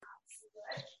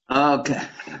Okay.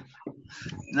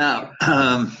 Now,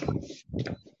 I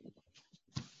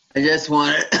just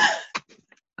wanted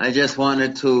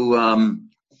to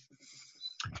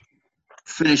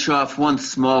finish off one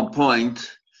small point.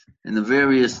 In the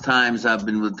various times I've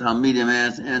been with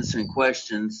Talmidim answering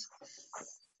questions,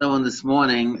 someone this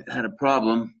morning had a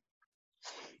problem.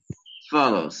 As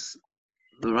follows: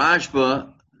 the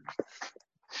Rashba,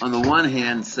 on the one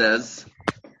hand, says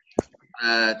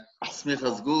that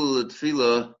Smichas Gula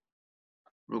Tefillah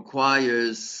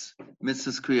requires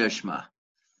mitzvahs Kriya Shema.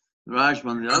 The Rashba,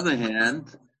 on the other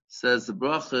hand, says the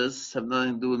brachas have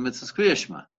nothing to do with mitzvahs Kriya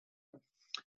Shema.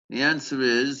 The answer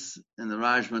is in the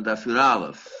Rashba Daf Yud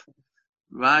Aleph.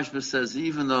 Rashba says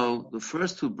even though the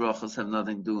first two brachas have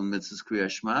nothing to do with mitzvahs Kriya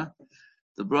Shema,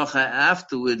 the bracha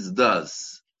afterwards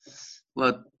does.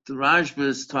 What the Rashba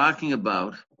is talking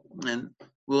about, and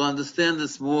we'll understand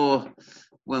this more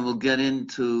when we'll get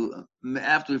into,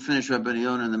 after we finish Rabbeinu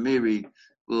Yonah and the Miri,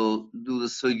 we'll do the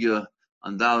sugya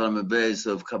on Dalar Mebez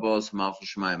of Kabbalas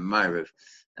Malchus Shemayim Ma'ariv,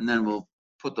 and then we'll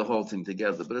put the whole thing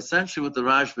together. But essentially what the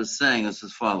Rashba is saying is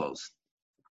as follows.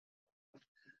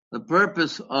 The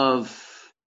purpose of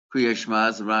Kriya Shema,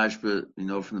 as the Rashba, we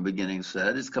know from the beginning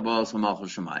said, is Kabbalas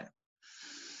Malchus Shemayim.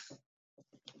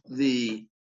 The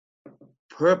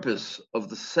purpose of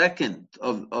the second,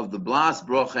 of the Blas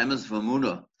Broch Emes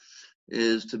V'Amunah,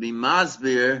 is to be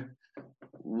masbir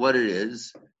what it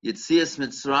is, Yetzias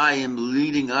Mitzrayim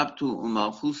leading up to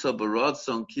Umalchusa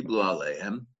Baratzon Kiblu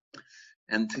Aleim,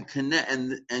 and to connect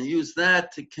and use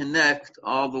that to connect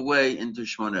all the way into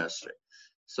Shmoneh Esrei.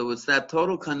 So it's that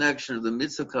total connection of the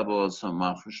mitzvah Kabbalas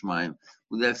Malchus Shemayim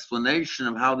with the explanation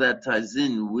of how that ties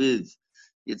in with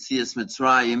Yetzias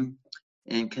Mitzrayim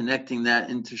and connecting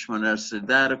that into Shmoneh Esrei.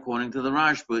 That, according to the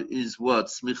Rashba, is what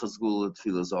Smichas Gula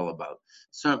Tefillah is all about.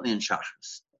 Certainly in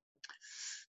Shachris.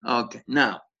 Okay,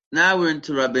 now we're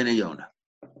into Rabbeinu Yonah.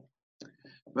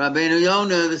 Rabbeinu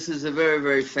Yonah, this is a very,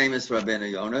 very famous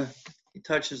Rabbeinu Yonah. He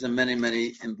touches on many,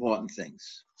 many important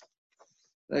things.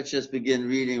 Let's just begin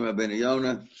reading Rabbeinu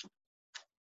Yonah.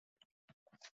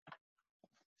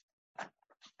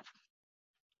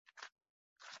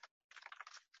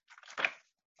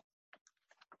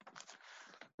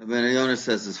 Rabbeinu Yonah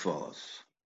says as follows.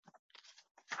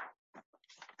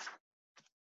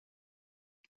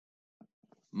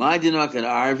 My dinok at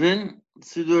Arvin,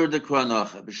 Sidur de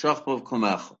Kranocha, B'Shachbov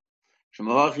Komecha,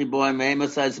 Shemahachi boy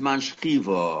Meimasai Zman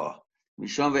Shchiva,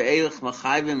 Mishon ve'elech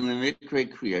Machayvim Lemikre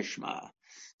Kriya Shema.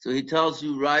 So he tells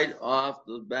you right off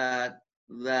the bat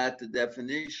that the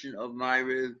definition of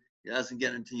Ma'ariv, he doesn't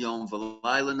get into Yom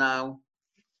V'Layla now,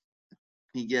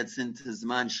 he gets into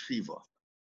Zman Shchiva.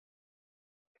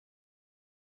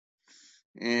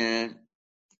 And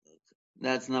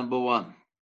that's number one.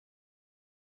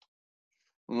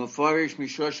 ומפורש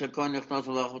משורש הכל נכנס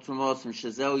הלכות ומעצם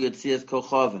שזהו יציאת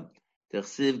כוכבים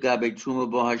תכסיב גבי תרומה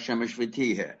בו השמש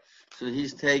ותהיה. So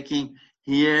he's taking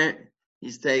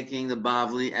the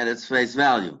Bavli at its face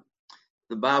value.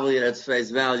 The Bavli at its face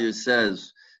value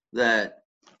says that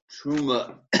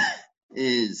Truma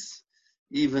is,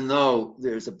 even though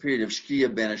there's a period of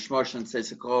Shkia ben Shmosh and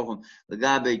Seisa Kochavim, the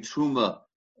Gabe Truma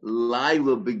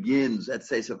Laila begins at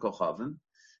Seisa Kochavim,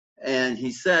 and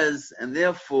he says, and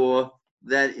therefore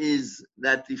that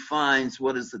defines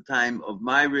what is the time of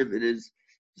Ma'ariv. It is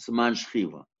Saman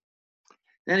Shchiva.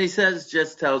 Then he says,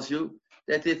 just tells you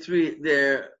that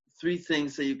there are three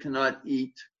things that you cannot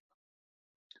eat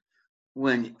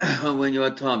when you're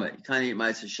Tomei. You can't eat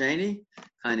Ma'aser Sheni,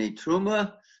 can't eat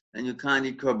Truma, and you can't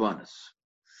eat Korbanos.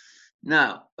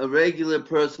 Now, a regular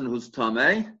person who's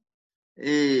Tomei,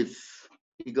 if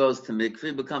he goes to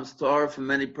Mikveh, becomes Torah for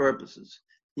many purposes.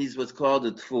 He's what's called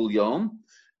a Tful Yom,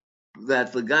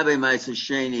 that L'gabe Ma'aser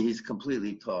Sheni, he's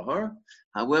completely Tahor.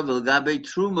 However, L'gabe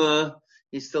Truma,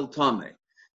 he's still Tomei.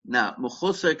 Now,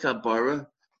 Mechusar Kapara,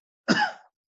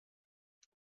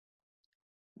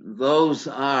 those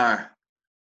are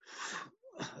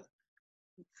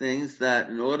things that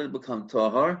in order to become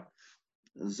Tahor,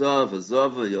 Zava,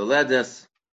 Yoledes,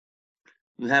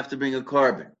 you have to bring a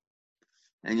korban.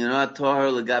 And you're not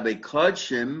Tahor L'gabe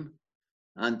Kodshim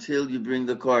until you bring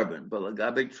the korban. But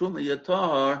L'gabe Truma, you're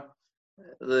Tahor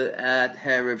at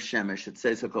Harav Shemesh, it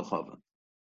says Kochavim.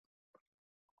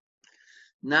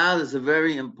 Now there's a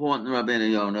very important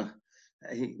Rabbeinu Yonah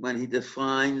when he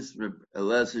defines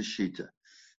Elazar Shita.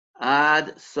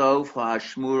 Ad sof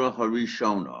ha'ashmura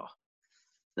harishona,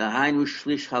 dahainu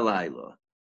shlish halayla.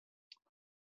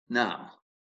 Now,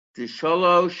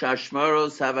 tisholo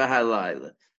shashmaros hava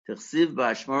halayla, tichsiv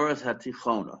ba'ashmaros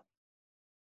hatichona,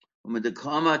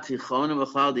 umedekama tichona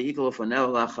mechal deikol fanel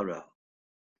lacharel.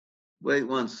 Wait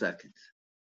 1 second.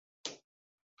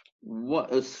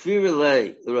 what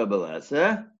Sphirele Rebbe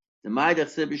Lezer, the Maidach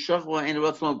said Bishachwa in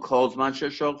Rotzlom calls Mancha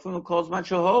Shokfim, calls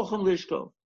Mancha Hochem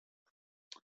Lishko.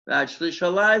 Actually,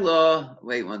 Shalayla,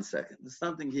 wait 1 second. There's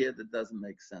something here that doesn't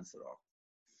make sense at all.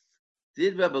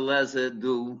 Did Rebbe Lezer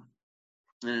do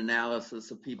an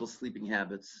analysis of people's sleeping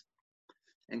habits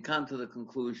and come to the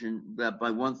conclusion that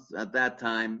at that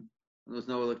time, there was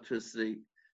no electricity,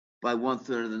 by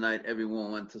 1/3 of the night,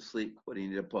 everyone went to sleep? What do you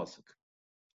need a pasuk?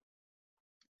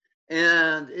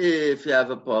 And if you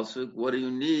have a pasuk, what do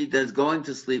you need that's going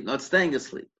to sleep, not staying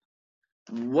asleep?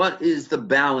 What is the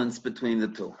balance between the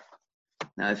two?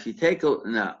 Now, if you take a look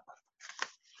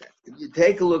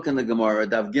in the Gemara,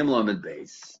 Daf Gimel Amud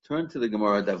Beis, turn to the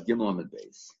Gemara, Daf Gimel Amud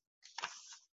Beis.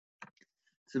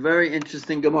 It's a very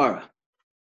interesting Gemara.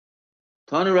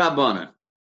 Tanu Rabbanan.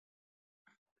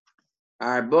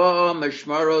 Arba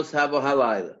mishmaros hava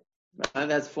halayla.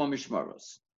 That's 4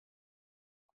 mishmaros.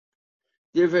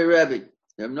 Divrei Rebbe,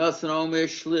 Reb Nosson Omer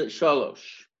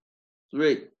Shalosh.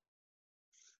 3.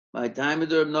 My time of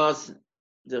the Reb Nosson,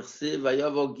 Dechsiv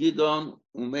Vayavo Gidon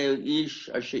Umeir Ish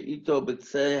Asher Ito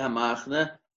B'Tzei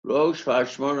Hamachne Rosh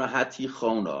V'Hashmona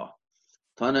HaTichona.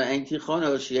 Tana Ein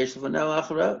Tichona Sheyesh Lefanel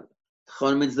Acharav.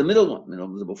 Tichona means the middle one.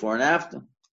 Middle is before and after.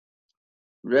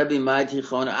 Rebbe my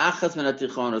Tichona Achas Min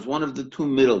HaTichona is one of the 2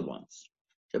 middle ones.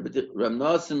 Reb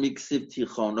Nosson Miksiv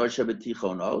Tichona Shabbat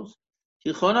Tichonos.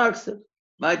 Tichona Aksiv.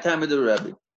 My time of the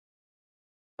Rebbe.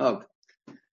 Okay.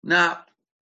 Now,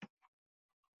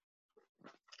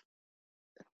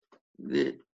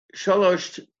 the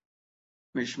Shalosh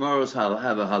Mishmaros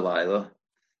have a halayla.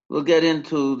 We'll get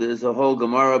into, there's a whole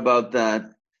Gemara about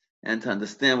that, and to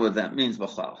understand what that means,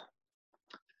 B'chal.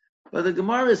 But the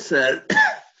Gemara said,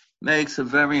 makes a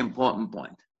very important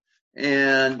point.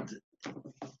 And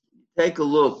take a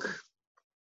look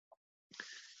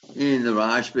in the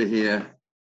Rashba here.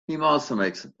 He also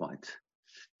makes a point.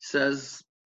 He says,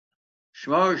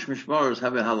 Shmarish Mishmaros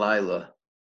have a halayla.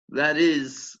 That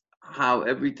is how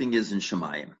everything is in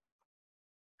Shemayim.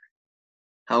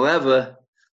 However,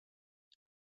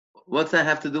 what's that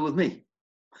have to do with me?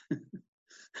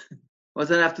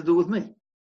 What's that have to do with me?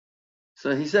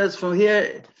 So he says from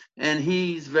here, and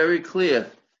he's very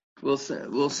clear. We'll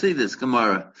see this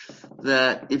Gemara,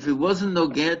 that if it wasn't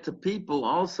nogeh to people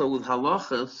also with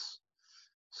halachas,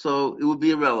 so it would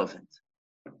be irrelevant.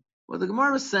 What the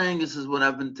Gemara is saying is what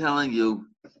I've been telling you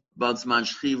about Zman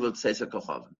Shchiva Tzeisa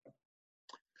Kochavim.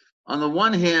 On the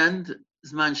one hand,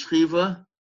 Zman Shchiva,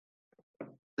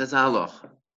 that's a halacha.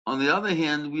 On the other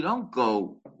hand, we don't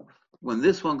go when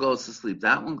this one goes to sleep,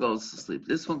 that one goes to sleep,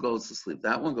 this one goes to sleep,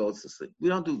 that one goes to sleep. We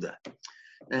don't do that.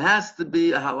 There has to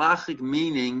be a halachic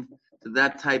meaning to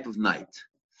that type of night.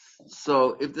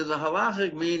 So if there's a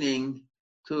halachic meaning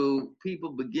to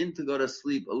people begin to go to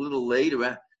sleep a little later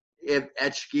at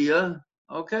Shkia,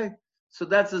 okay, so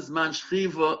that's a Zman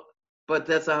Shchiva, but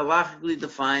that's a halachically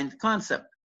defined concept.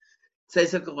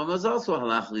 Tzeisa Kochavim is also a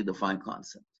halachically defined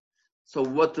concept. So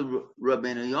what the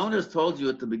Rabbeinu Yonas told you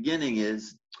at the beginning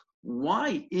is,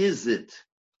 why is it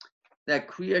that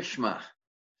Kriya Shema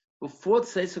before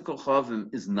Tzeisa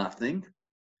Kochavim is nothing?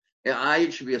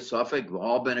 It should be a suffix.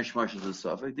 All Ben Ishmash is a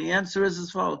suffix. The answer is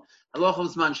as follows: Halacha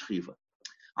of Zman Shchiva.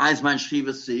 Zman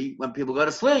Shchiva see when people go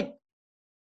to sleep.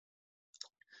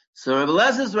 So Rebbe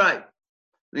Lezer is right.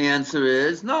 The answer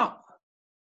is no.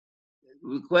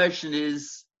 The question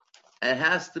is, it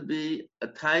has to be a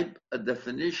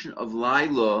definition of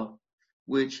Laila,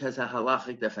 which has a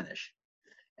halachic definition.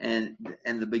 And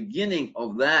the beginning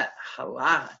of that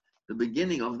halach, the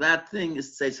beginning of that thing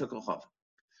is Tzeisa Kochavim.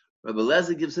 Rebbe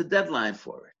Lezer gives a deadline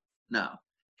for it. Now,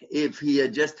 if he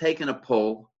had just taken a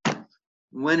poll,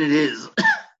 when it is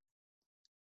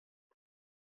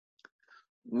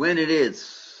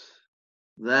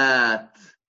that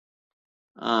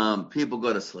people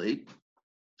go to sleep,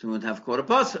 so we would have quote a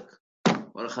pasuk.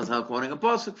 What are Chazal quoting a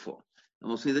pasuk for? And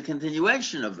we'll see the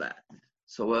continuation of that.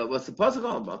 So what's the pasuk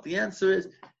all about? The answer is,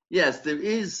 yes, there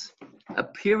is a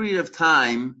period of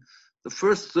time, the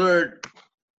first third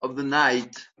of the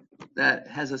night, that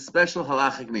has a special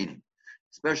halachic meaning.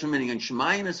 Special meaning on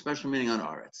Shemayim, a special meaning on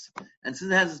Aretz. And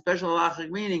since it has a special halachic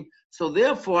meaning, so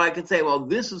therefore I could say, well,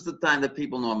 this is the time that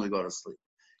people normally go to sleep.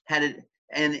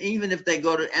 And even if they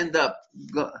go to end up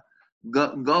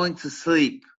going to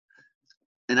sleep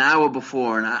an hour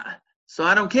before, so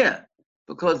I don't care,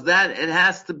 because that it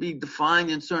has to be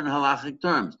defined in certain halachic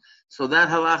terms. So that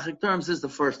halachic terms is the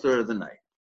first third of the night.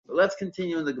 But let's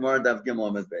continue in the Gemara Daf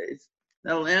Gimel Amud Beis.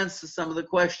 That'll answer some of the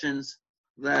questions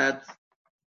that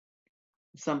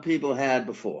some people had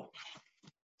before.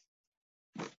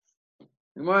 The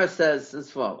Gemara says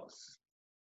as follows: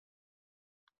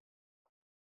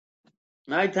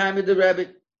 My time with the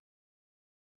Rebbe.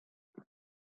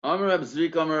 Amr Reb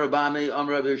Zrik, Amr Rabami,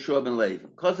 Amr Reb Yeshua ben Levi.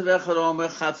 Kosev Echad Omer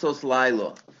Chatzos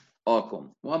Laila.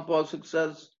 Akum. One pasuk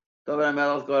says, David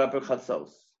HaMelech got up at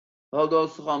Chatzos.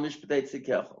 Hodos Chal Mishpatei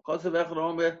Tzikecha. Kosev Echad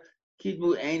Omer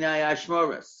Kidmu Einai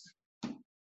Ashmoris.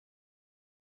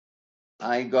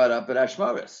 I got up at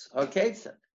Ashmoris. Okay,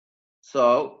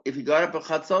 so if he got up at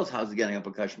Chatzos, how's he getting up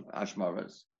at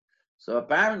Ashmoris? So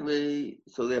apparently,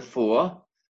 so therefore,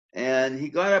 and he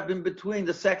got up in between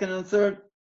the second and third.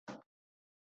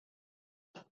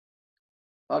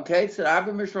 Okay, so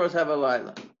Abba Mishmaros have a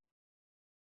Laila.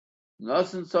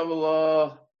 Nosen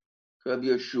Savala Rabbi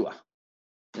Yeshua.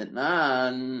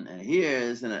 And here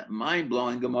is a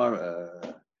mind-blowing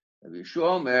Gemara. Rabbi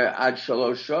Yeshua Omer Ad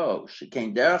Shalosh Shos.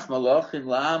 Shekein Derech Malachim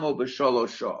La'amo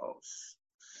B'Shalosh Shos.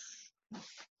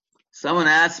 Someone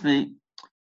asked me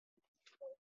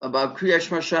about Kriyash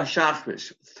Mashah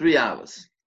Shachrish, 3 hours.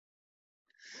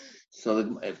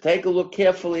 So take a look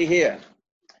carefully here.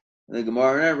 The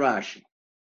Gemara and Rashi.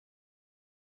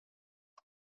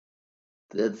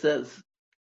 It says,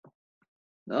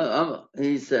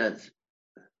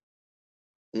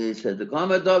 he said, the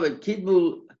Kama David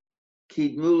Kidmu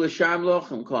L'Sham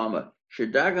Lochem Kama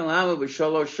Shedagan Lama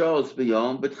B'Shalosh Shos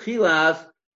B'Yom B'Tchilas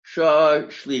Shah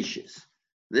Shlishis.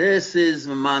 This is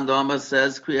Mandama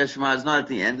says Kriyash Shema is not at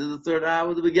the end of the third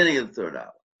hour, the beginning of the third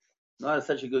hour. Not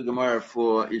such a good Gemara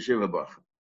for Yeshiva Baruch.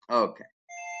 Okay.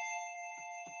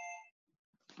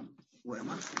 Where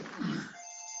am I?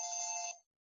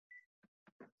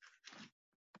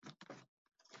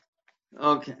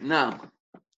 Okay, now.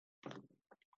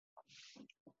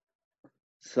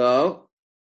 So,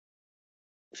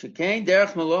 Shekain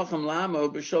Derech Malachim Lamo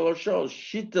B'Shalosh Shos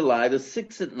Shittelai, the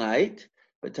 6 at night,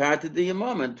 B'Tarta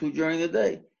Diyamam, and 2 during the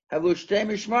day. Havu Shtei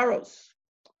Mishmaros.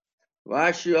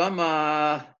 Rashi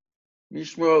Amar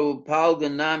Mishmar Pal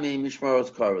Ganami Mishmaros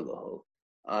Karalahu.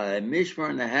 Mishmar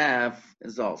and a half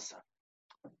is also.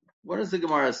 What is the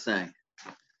Gemara saying?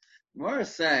 Gemara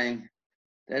is saying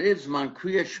that if Zman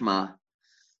Kriya Shema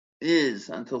is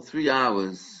until 3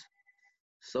 hours,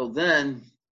 so then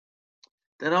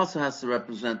that also has to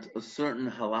represent a certain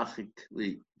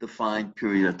halachically defined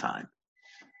period of time.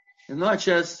 It's not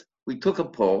just we took a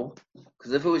poll,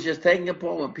 because if it was just taking a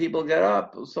poll when people get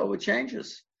up, so it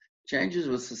changes. Changes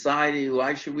with society.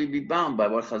 Why should we be bound by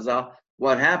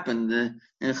what happened in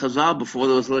Chazal before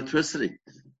there was electricity?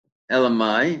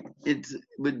 Elamai,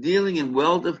 we're dealing in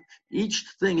each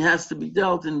thing has to be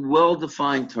dealt in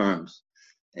well-defined terms.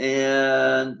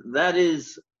 And that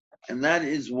is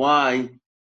why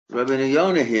Rabbeinu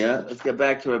Yonah here, let's get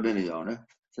back to Rabbeinu Yonah,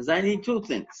 says, I need 2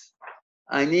 things.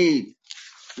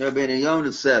 Rabbeinu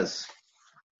Yonah says,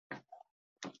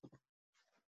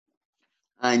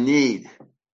 I need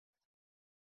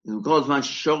the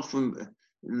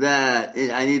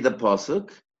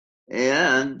pasuk,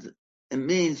 and it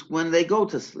means when they go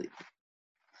to sleep.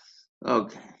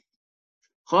 Okay.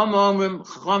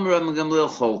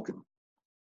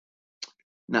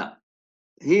 Now,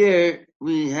 here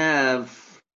we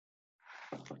have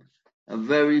a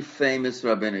very famous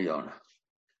Rabbeinu Yonah.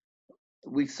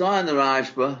 We saw in the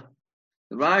Rashba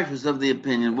was of the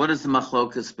opinion, what is the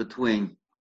machlokas between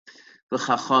the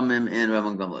Chachamim and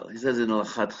Rabban Gamliel? He says in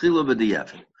L'chatchila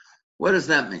b'di'evet. What does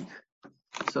that mean?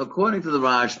 So according to the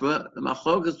Rashba, the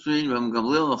machlokas between Rabban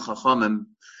Gamliel and Chachamim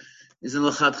is in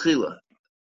L'chatchila.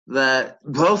 That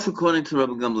both according to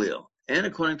Rabban Gamliel and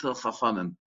according to the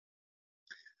Chachamim,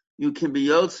 you can be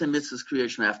Yotze Mitzvahs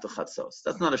Kriyashim after Chatzos.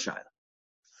 That's not a shayla.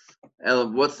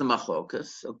 What's the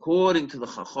machlokas? According to the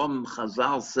Chacham,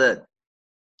 Chazal said,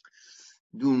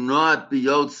 do not be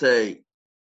Yotze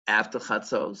after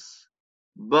Chatzos,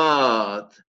 or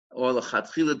the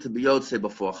Chatchila to be Yotze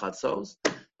before Chatzos.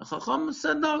 The Chacham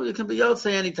said, no, you can be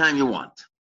Yotze anytime you want.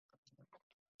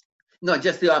 No,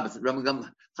 just the opposite.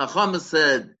 Chacham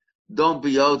said, don't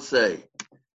be Yotze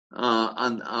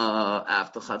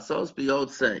after Chatzos, be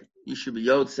Yotze. You should be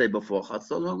Yotze before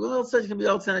Chatzos. Gamliel says you can be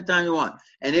Yotze anytime you want.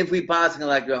 And if we pass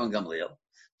like Rabban Gamliel,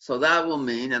 so that will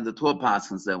mean, and the Torah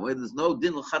passes that way, there's no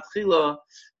din l'chatchila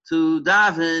to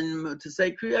daven, to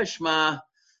say Kriya Shema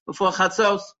before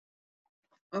Chatzos.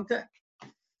 Okay.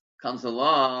 Comes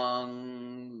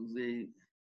along the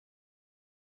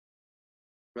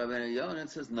Rabbeinu Yonah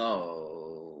says,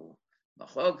 no.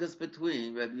 Machlokas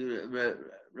between Rabban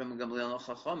Gamliel and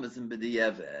Chacham is in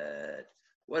b'di'evet.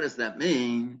 What does that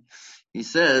mean? He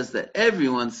says that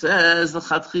everyone says the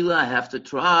Chatchila, I have to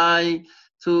try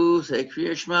to say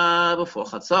Kriya Shema before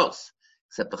Chatzos.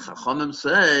 Except the Chachamim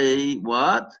say,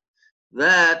 what?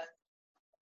 That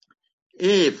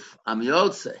if I'm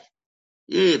Yotze,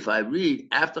 If I read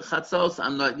after Chatzos,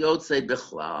 I'm not Yotzei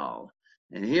Bechlal.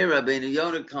 And here Rabbeinu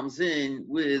Yonah comes in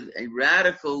with a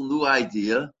radical new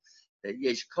idea that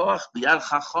Yesh Koach B'Yad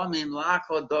Chachomim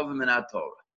La'akod Dovim Min HaTorah.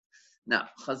 Now,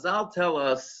 Chazal tell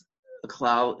us a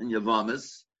klal in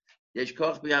Yavamis, Yesh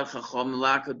Koach B'Yad Chachomim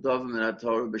La'akod Dovim Min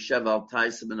HaTorah B'Shev Al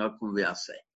Taisa B'Nokum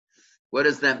V'Yaseh. What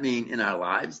does that mean in our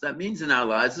lives? That means in our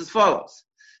lives as follows: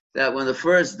 that when the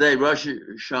first day Rosh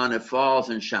Hashanah falls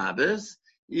in Shabbos,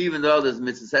 even though there's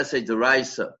mitzvah essay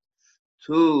deraisa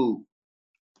to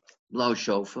blow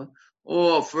shofar,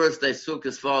 or first day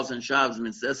Sukkot falls in Shabbos,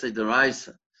 mitzvah essay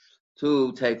deraisa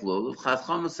to take lulav,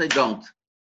 Chacham say don't.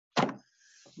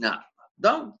 Now,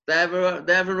 don't. They have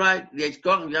a right.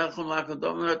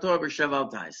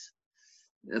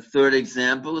 The third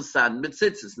example is Sadan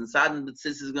B'tzitzis, and Sadan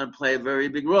B'tzitzis is going to play a very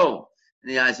big role in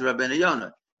the eyes of Rabbeinu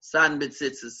Yonah. Sadan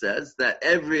B'tzitzis says that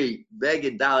every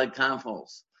beged dalet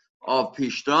kanfos of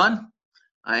Pishton,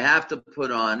 I have to put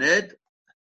on it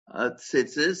a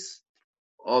tzitzis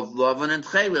of Lovan and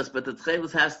Tchelis, but the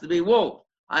Tchelis has to be wool.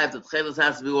 The Tchelis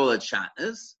has to be wool at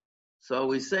Shatnez. So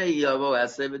we say, Yavo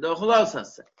Aseh V'docholos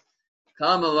Aseh.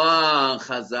 Come along,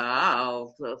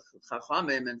 Chazal,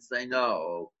 Chachamim, and say,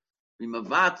 no, we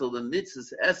mavatal the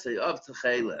mitzvahs essay of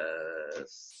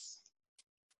Tchelis.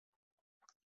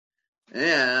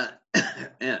 And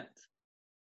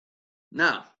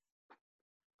now,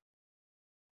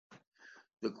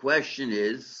 the question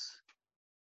is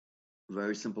a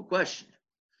very simple question.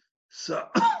 So,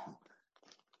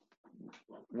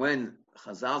 when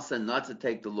Chazal said not to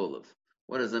take the lulav,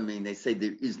 what does that mean? They say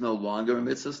there is no longer a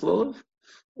mitzvah lulav?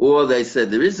 Or they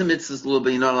said there is a mitzvah lulav,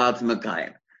 but you're not allowed to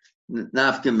makayim.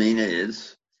 Nafkamina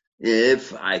is,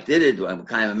 if I did it, I'm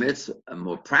makayim a mitzvah. A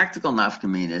more practical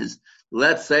nafkamina is,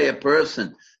 let's say a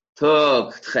person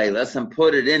took tchelas and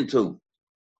put it into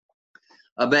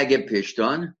a beged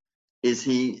pishton. Is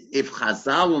he, if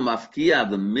Chazal will mafkia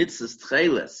the mitzvahs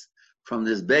tcheles from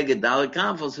this beged dalet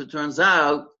kanfos, it turns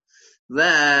out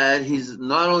that he's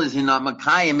not only is he not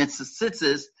makayim mitzvahs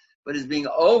tzitzis, but he's being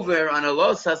over on a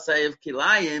lo sasei of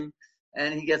kilayim,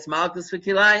 and he gets malchus for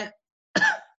kilayim.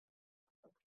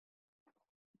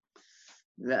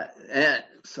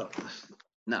 So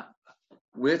now,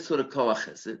 where sort of koach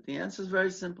is it? The answer is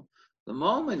very simple. The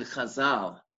moment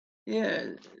Chazal,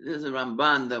 there's a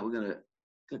Ramban that we're going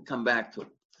to come back to.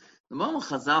 The moment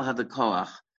Chazal had the koach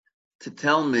to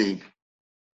tell me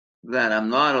that I'm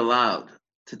not allowed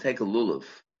to take a lulav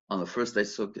on the first day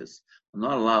Sukkot, I'm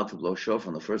not allowed to blow shofar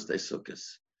on the first day Sukkot.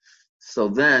 So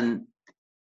then,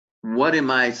 what am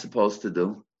I supposed to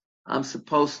do? I'm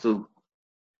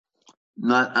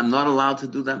not allowed to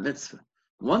do that mitzvah.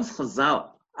 Once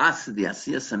Chazal asked the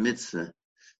asiyas mitzvah,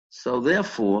 so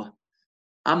therefore,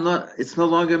 it's no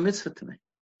longer a mitzvah to me.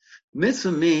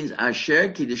 Mitzvah means asher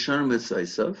kiddushan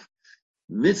mitzvah.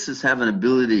 Mitzvahs have an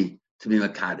ability to be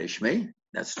makadesh me.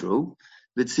 That's true.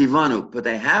 V'tzivanu, but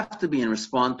they have to be in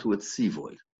response to its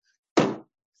tzivoid.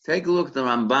 Take a look at the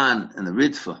Ramban and the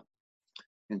Ritva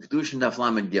in Kedushin Daf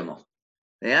Lamed Gimel.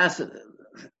 They asked,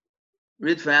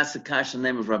 Ritva asked the kasha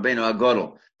name of Rabbeinu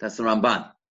Agodol. That's the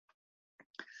Ramban.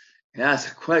 He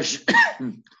asked a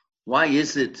question: why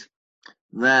is it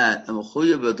that a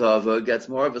mechuyev b'dava gets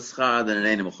more of a schar than an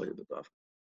ain't mechuyev b'dava?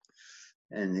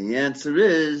 And the answer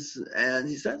is, and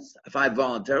he says, if I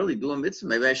voluntarily do a mitzvah,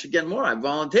 maybe I should get more. I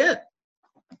volunteered.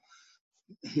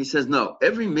 He says, no,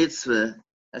 every mitzvah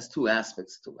has two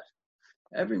aspects to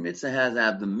it. Every mitzvah has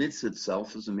the mitzvah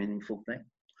itself is a meaningful thing.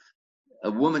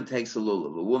 A woman takes a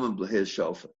lulav, a woman hears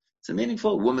shofar. It's a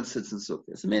meaningful. A woman sits in sukkah.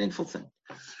 It's a meaningful thing.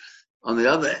 On the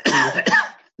other,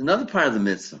 another part of the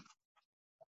mitzvah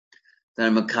that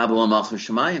I'm a kabbalah malchus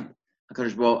shemayim,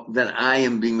 that I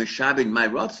am being meshabed my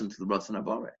rotzen to the rotzen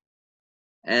haboreh,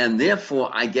 and therefore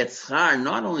I get schar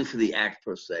not only for the act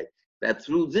per se, but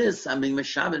through this I'm being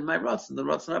meshabed my rotzen, the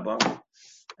rotzen haboreh,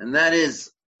 and that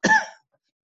is,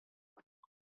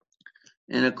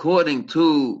 and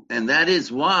that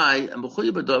is why a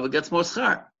mechuyev b'dava gets more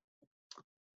schar.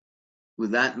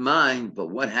 With that in mind, but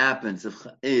what happens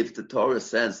if the Torah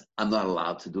says I'm not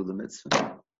allowed to do the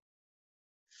mitzvah?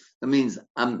 That means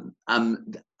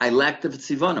I lack the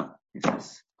tzivano. He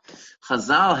says,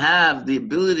 Chazal have the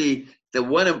ability that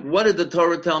what did the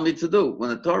Torah tell me to do? When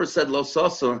the Torah said lo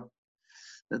sosor,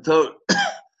 the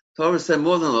Torah said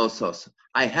more than lo sosor.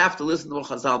 I have to listen to what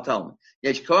Chazal tell me.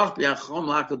 Yesh koach b'yachom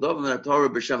la'kodov and the Torah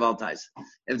b'shav al tais.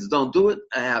 If don't do it,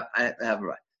 I have a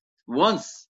right.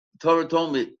 Once the Torah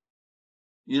told me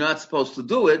you're not supposed to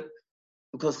do it,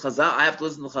 because Chazal, I have to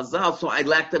listen to Chazal, so I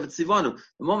lack the tzivonu.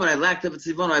 The moment I lack the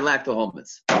tzivonu, I lack the whole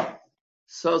mitzvah.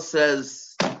 So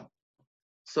says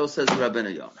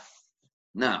Rabbeinu Yonah.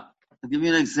 Now, I'll give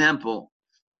you an example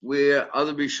where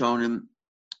other Rishonim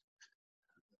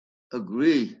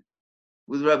agree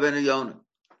with Rabbeinu Yonah.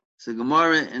 So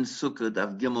Gemara in Sukkah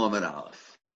Daf Gimel Amud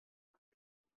Aleph.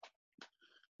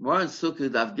 Gemara in Sukkah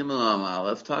Daf Gimel Amud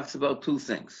Aleph talks about two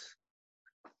things.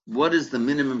 What is the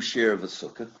minimum share of a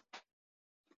sukkah?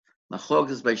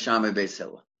 Machlokas by Shammai Beis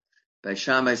Hillel. By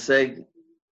Shammai say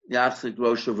Yachzik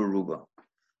Rosh of Aruba.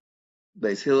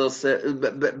 Beis Hillel says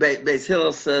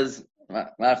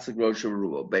Yachzik Rosh of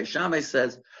Aruba. Beis Shammai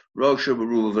says Rosh of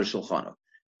Aruba v'Shulchanov.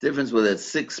 Difference whether it's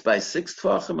 6 by 6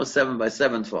 tefachim or 7 by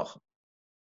 7 tefachim.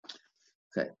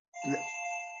 Okay.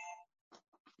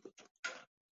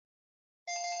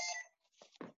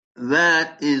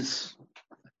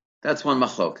 That's one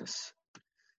machlokas.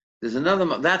 There's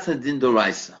another, that's a din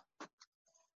d'oraisa.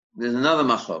 There's another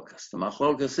machlokas. The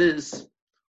machlokas is,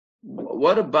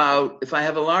 what about if I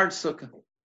have a large sukkah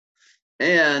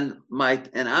and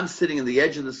I'm sitting in the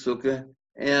edge of the sukkah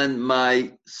and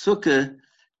my sukkah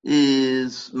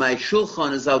my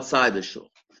shulchan is outside the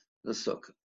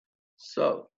sukkah.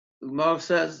 So the Gemara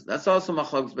says that's also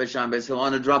machlokas Beis Shammai Beis Hillel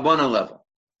on a drabana level.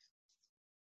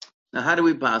 Now, how do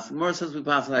we pass? The Gemara says we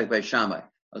pass like Beis Shammai.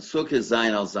 A sukkah is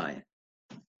zayin al zayin.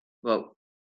 Well,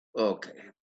 okay.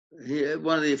 Here,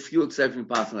 one of the few exceptions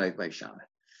passing like Beis Shammai.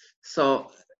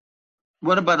 So,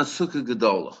 what about a sukkah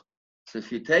gedola? So,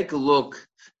 if you take a look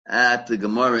at the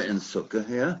Gemara in Sukkah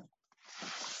here,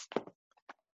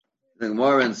 the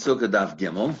Gemara in Sukkah Daf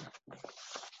Gimel.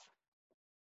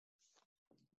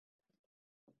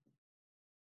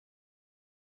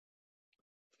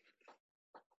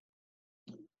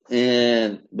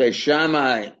 And Beis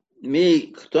Shammai,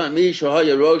 mi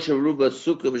shahaya rosh aruba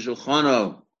sukkah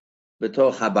b'shulchano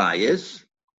b'toch habayis.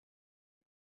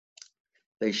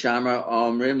 Beis Shammai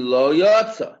omrim lo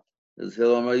yotza. There's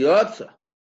Hillel omar yotza.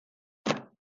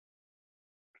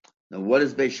 Now, what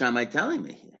is Beis Shammai telling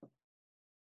me here?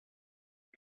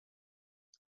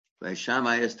 Beis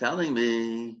Shammai is telling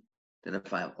me that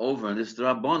if I'm over in this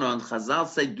Rabbanon, Chazal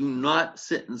say do not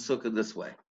sit in sukkah this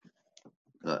way.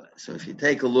 So if you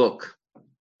take a look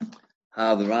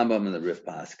how the Rambam and the Rif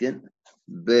Paskin,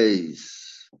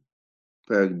 Beis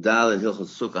Perek Dalet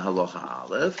Hilchos Sukkah Halacha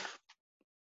Aleph.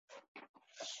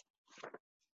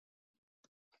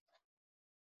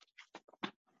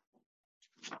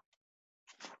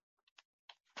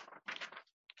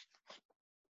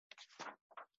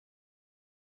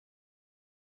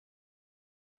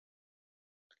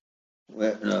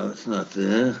 No, it's not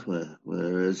there.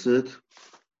 Where is it?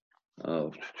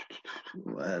 Oh,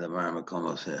 I had the Rambam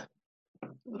almost here.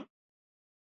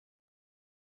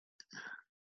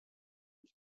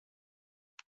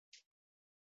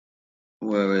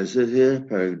 Where is it here?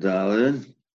 Perek Dalet.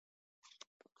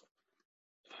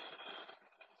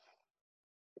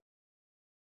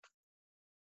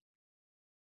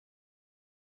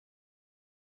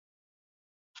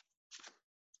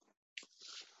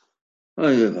 Oh,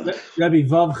 yeah. Rabbi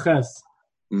Vav Ches.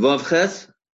 Vav Ches?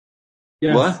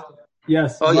 Yes. What?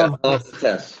 Yes. Oh, yeah. Vav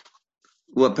Ches.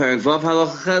 What, Perek Vav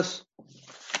Halacha Ches?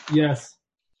 Yes.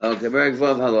 Okay, Perek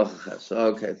Vav Halacha Ches.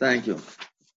 Okay, thank you.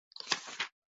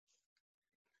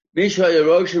 Misha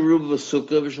Yerosh Ruba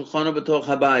Sukkah v'Shulchana b'toch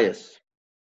habayis.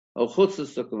 O chutz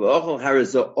sukkah v'ochel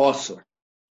harizah osur.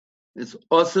 It's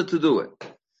osur to do it.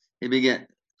 He began.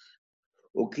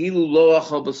 Ukilu lo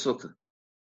achal b'sukkah.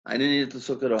 I didn't eat the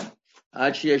sukkah at all.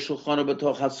 Ad sheyesh shulchana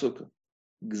b'toch hasukkah.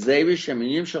 Gzeiri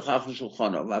sheminim shachach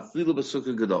l'shulchana v'afilu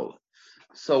b'sukkah gedola.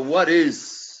 So what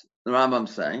is the Rambam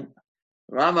saying?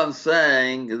 The Rambam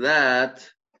saying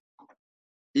that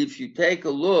if you take a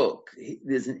look,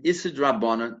 there's an Issa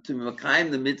Drabbana to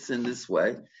Mekayim the mitzvah in this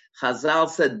way. Chazal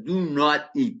said, do not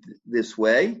eat this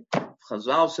way.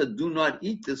 Chazal said, do not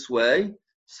eat this way.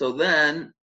 So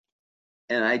then,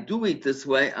 and I do eat this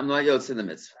way, I'm not yotze the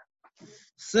mitzvah.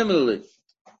 Similarly,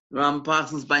 Rambam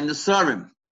passes by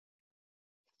Nesarim.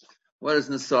 What is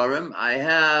Nesarim? I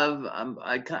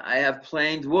have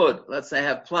planed wood. Let's say I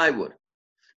have plywood.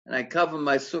 And I cover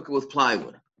my sukkah with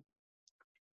plywood.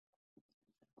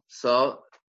 So,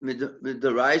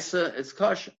 mid'oraisa, it's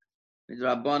kosher.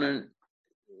 Midrabanan,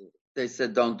 they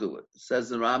said don't do it. It says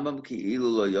the Rambam, ki ilu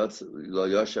lo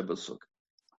yosha b'sukkah.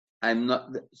 I'm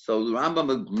not. So the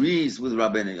Rambam agrees with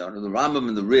Rabbeinu Yonah. The Rambam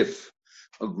and the Rif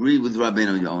agree with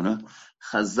Rabbeinu Yonah.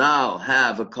 Chazal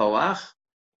have a koach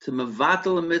to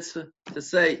mevatel a mitzvah, to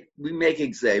say we make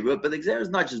exera, but exera is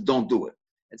not just don't do it.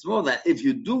 It's more that if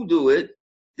you do it,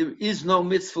 there is no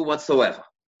mitzvah whatsoever.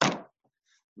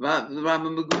 The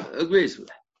Rambam agrees with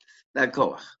that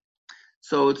koach.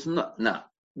 So it's not. Now,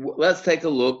 let's take a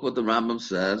look what the Rambam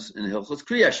says in Hilchos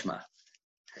Kriya Shema.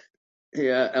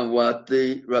 here and what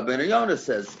the Rabbeinu Yonah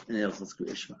says in Hilchos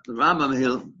Kriya Shema. The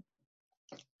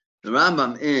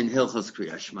Rambam in Hilchos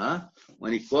Kriya Shema,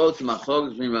 when he quotes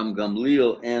Machlokes between Ram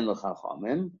Gamliel and the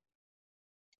Chachamim,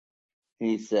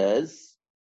 he says,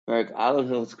 Perak Aleph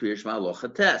Hilchos Kriya Shema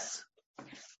Halacha Tes.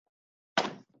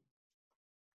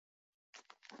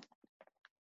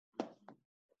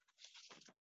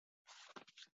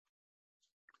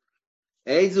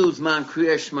 Ezu Zman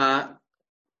Kriya Shema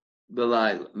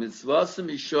B'Layla. Mitzvosim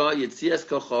Isha Yitzias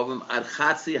Kochovim Ad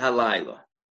Chatzi Halayla.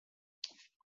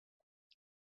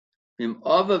 Im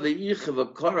Ova V'Icha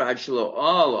V'Kora Ad Shelo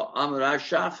Ala Amar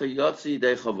HaShacha Yotzi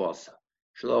Yidei Chavosa.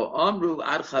 Shelo Amru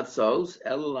Ad Chatzos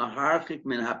Elu Laharchik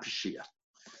Min HaPeshia.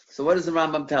 So what is the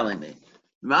Rambam telling me?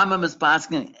 Rambam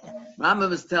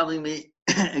is telling me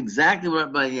exactly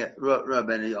what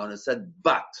Rabbeinu Yonah said,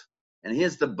 but, and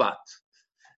here's the but.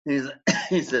 He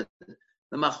said,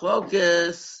 the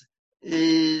Machlokes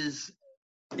is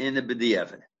in the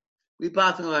B'diavad. We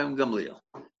pass on Ram Gamliel.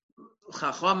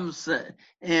 Chacham said,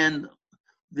 and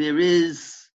there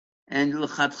is, and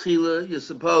l'chatchila, you're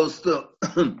supposed to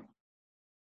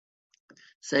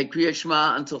say Kriya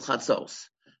Shema until Chatzos.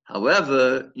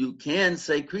 However, you can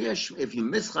say Kriya Shema, if you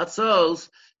miss Chatzos,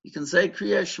 you can say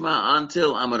Kriya Shema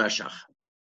until Amar HaShach.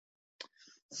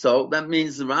 So that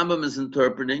means the Rambam is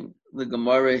interpreting the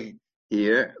Gemara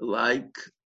here like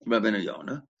Rabbeinu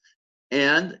Yonah.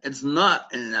 And it's not,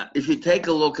 if you take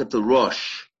a look at the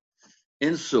Rosh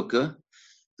in Sukkah,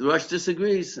 the Rosh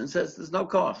disagrees and says there's no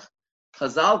koch.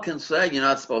 Chazal can say you're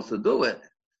not supposed to do it,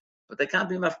 but they can't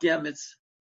be mafkiya mitzvah.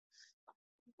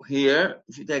 Here,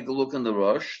 if you take a look in the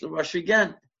Rosh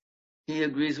again, he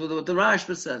agrees with what the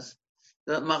Rashba says.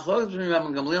 The Machlokes between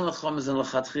Rabban Gamliel and Chacham is in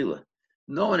l'chatchila.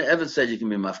 No one ever said you can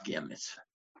be mafkiya mitzvah.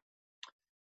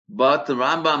 But the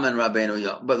Rambam and Rabbeinu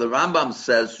Yonah, but the Rambam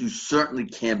says you certainly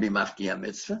can be mafkiya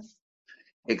mitzvah,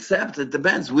 except it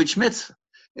depends which mitzvah.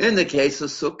 In the case of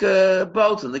Sukkah,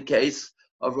 both. In the case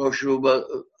of Rosh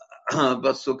Hashanah,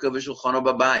 Sukkah v'Shulchan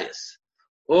Babayis,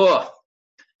 or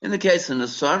in the case of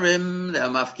Nesarim, they are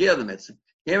mafkiya the mitzvah.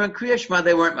 Here in Kriya Shema,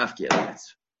 they weren't mafkiya the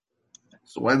mitzvah.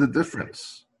 So why the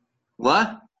difference?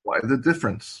 What? Why the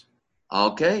difference?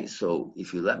 Okay, so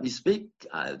if you let me speak,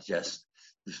 I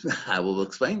will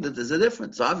explain that there's a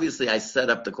difference. Obviously, I set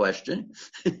up the question,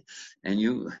 and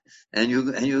you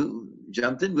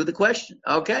jumped in with the question.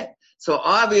 Okay, so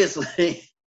obviously,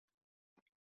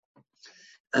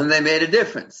 and they made a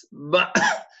difference. But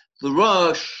the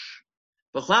Rosh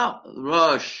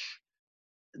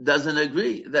doesn't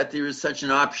agree that there is such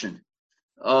an option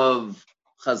of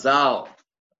Chazal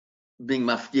being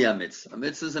mafkiya mitzvah. A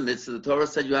mitzvah is a mitzvah. The Torah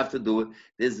said you have to do it.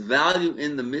 There's value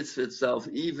in the mitzvah itself,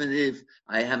 even if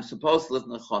I am supposed to listen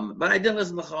to Chum. But I didn't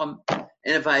listen to Chum. And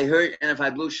if I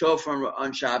blew shofar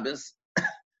on Shabbos,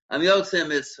 I'm yotzei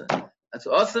mitzvah. That's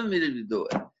awesome me to do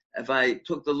it. If I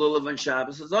took the lulav on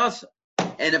Shabbos, it's awesome.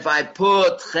 And if I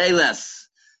put cheles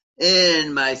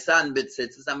in my son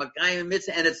bitzitzis, I'm a guy in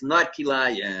mitzvah, and it's not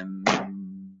kilayim.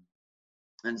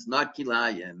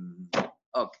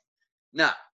 Okay.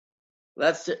 Now,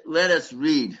 let us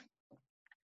read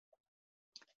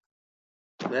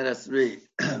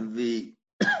the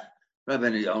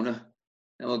Rabbeinu Yonah,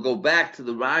 and we'll go back to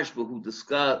the Rashba who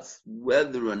discussed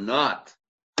whether or not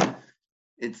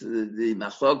it's the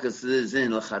Machlokes is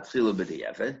in l'chatchila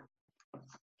b'diavad,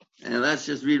 and let's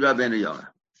just read Rabbeinu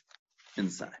Yonah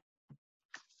inside.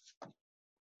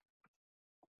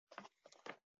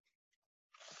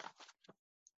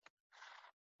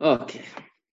 Okay.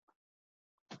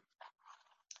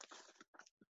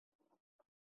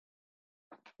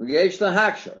 Yesh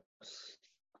lahakshos.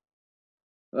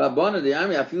 Rabbana the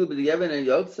army afilu b'diavad and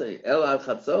yotzei el al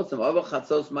chatzos and over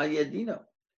chatzos ma yedino.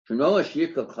 Shno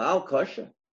ashir klal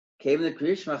kosher. Came the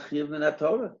Kriya Shema chiv min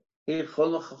haTorah. He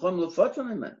chol chacham lefotzon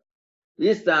imen.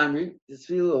 This damri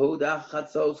tisfilu hu da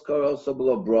chatzos koros so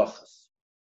below brachas.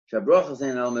 Shabrachas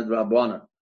ein al med Rabbana.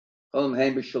 Cholim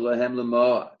heim b'shalohem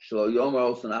lemoa. Shalo yomer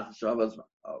also nachas Shabbos.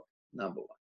 Oh, number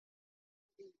one.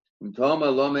 Okay,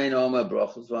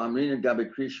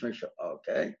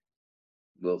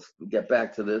 we'll get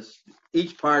back to this.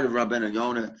 Each part of Rabbeinu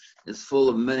Yonah is full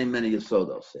of many, many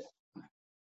yesodos here.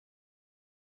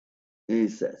 He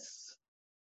says,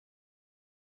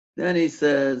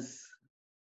 "V'nir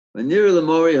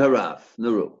lemori harav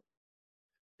nuru."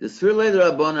 The Sfirlei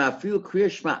Rabbana afil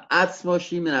Kriya Shema atzmo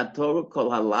shimin haTorah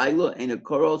kol halaylo ein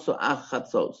akoroso ach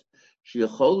chatzos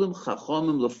sheyacholim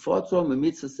chachomim lefotro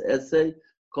memitzvos esei.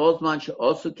 Kozman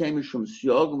also came from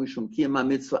Syog and from Kiyama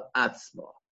Mitzvah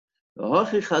Atzma. The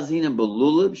Hochi Chazin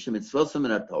Belulav Shemitzvosam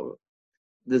in Torah.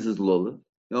 This is Lulav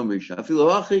Yom Rishon. I feel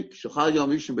Hochi Shechal Yom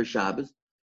Rishon b'Shabbos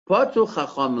Potu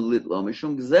chacham litlo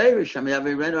mishum gzeir shem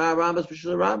yavirenu haramas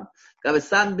b'shul ram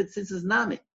gavesan b'tzitzis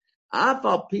nami.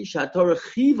 Afal pisha Torah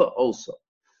chiva also.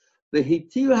 The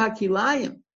hitir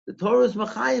hakilayim. The Torah is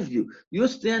machayev you. You're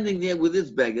standing there with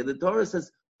this beggar. The Torah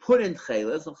says put in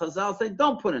tchelas, and Chazal say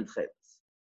don't put in tchelas.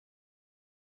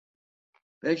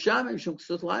 Beishamim shum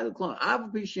ksut layla klon.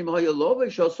 Av pishim hoyalove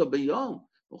shoso beyom.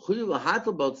 Uchuyu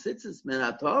lahatel bot tzitzis min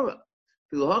haTorah.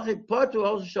 Filohachi potu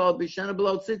also shall be shana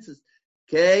below tzitzis.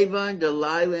 Kevan the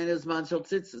layla in his man shall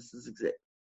tzitzis is exact.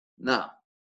 Now,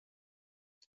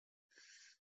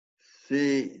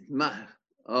 see,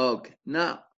 okay,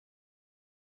 now.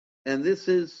 And this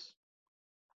is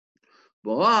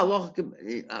also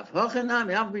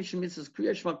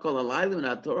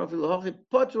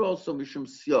mishum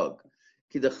siog.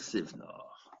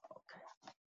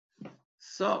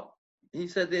 So he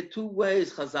said there are two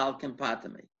ways Chazal can part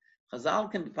me. Chazal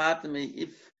can part me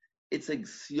if it's a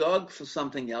siog for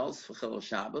something else for Chilul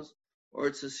Shabbos, or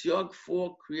it's a siog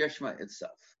for Kriya Shema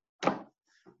itself.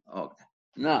 Okay,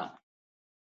 now.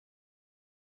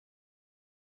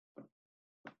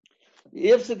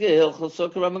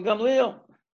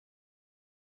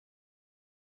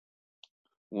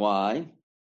 Why?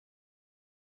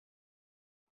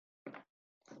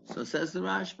 So says the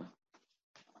Rashba.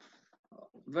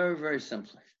 Very, very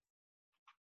simply.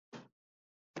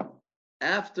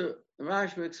 After the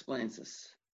Rashba explains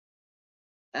this,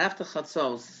 after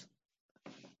Chatzos,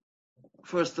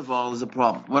 first of all, is a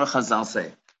problem. What do Chazal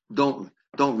say? Don't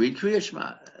read Kriya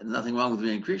Shema. Nothing wrong with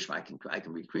reading Kriya Shema. I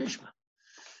can read Kriya Shema.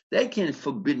 They can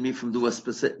forbid me from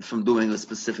doing a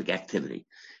specific activity,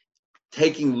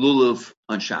 taking lulav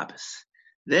on Shabbos.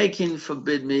 They can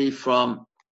forbid me from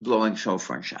blowing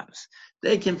shofar on Shabbos.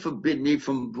 They can forbid me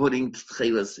from putting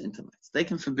tchelas into mitzvahs. They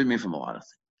can forbid me from a lot of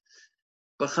things.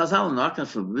 But Chazal are not going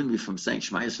to forbid me from saying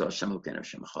Shema Yisrael Hashem Elokeinu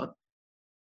Hashem Echad.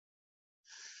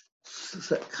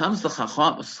 So comes the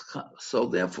Chacham. So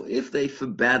therefore, if they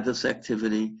forbade this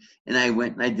activity and I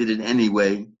went and I did it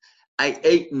anyway, I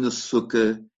ate in the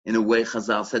sukkah. In a way,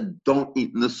 Chazal said, don't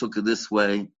eat in the sukkah this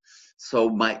way. So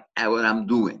what I'm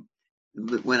doing,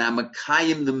 when I'm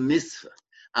Makayim the mitzvah,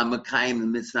 I'm the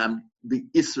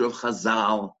Isra of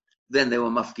Chazal, then they were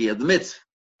mafkiyah the mitzvah.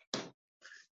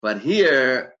 But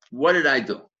here, what did I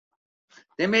do?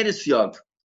 They made a siyog,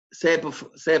 say it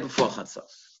before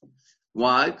Chatzos.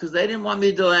 Why? Because they didn't want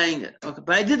me delaying it. Okay,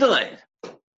 but I did delay it.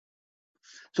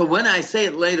 So when I say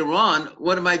it later on,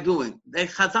 what am I doing?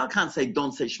 Chazal can't say,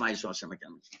 don't say Shema Yisrael Hashem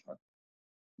Elokeinu.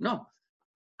 No.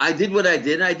 I did what I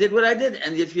did, and I did what I did.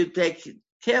 And if you take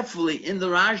carefully in the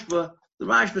Rashba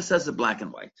says it black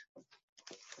and white.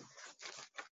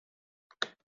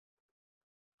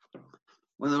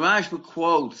 When the Rashba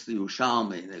quotes the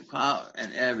Yerushalmi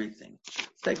and everything,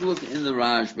 let's take a look in the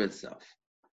Rashba itself.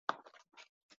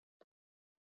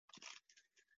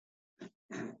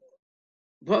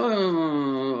 Okay,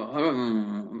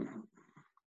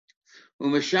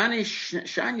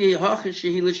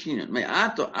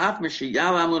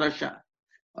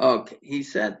 he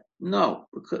said no.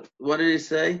 Because, what did he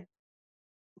say?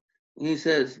 He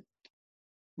says,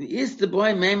 "Is the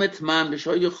boy meimet man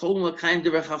b'shoy yocholun l'kaim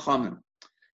derech hachamim?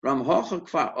 Ram hocha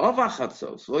kfar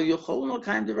ovachatzos lo yocholun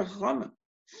l'kaim derech hachamim.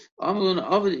 Amalun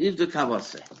ovid ivdu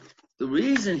kavase." The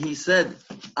reason he said,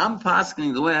 I'm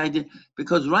pasking the way I did,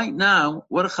 because right now,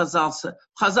 what Chazal said?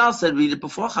 Chazal said read it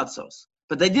before Chatzos,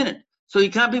 but they didn't. So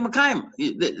you can't be Makayim.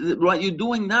 What you're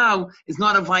doing now is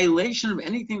not a violation of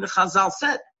anything that Chazal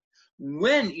said.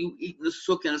 When you eat the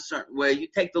sukkah in a certain way, you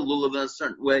take the lulav in a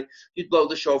certain way, you blow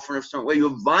the shofar in a certain way,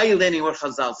 you're violating what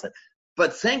Chazal said.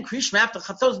 But saying Krishma after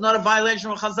Chatzos is not a violation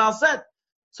of what Chazal said.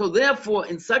 So therefore,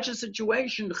 in such a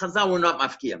situation, Chazal were not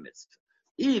mafkiyah mitzvah.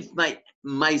 If my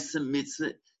Maisa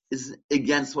mitzvah is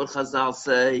against what Chazal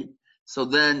say, so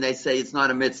then they say it's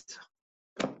not a mitzvah.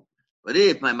 But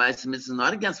if my Maisa mitzvah is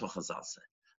not against what Chazal say,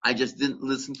 I just didn't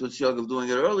listen to a shog of doing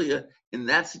it earlier, in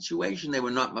that situation they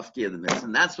were not mafkiyah the mitzvah.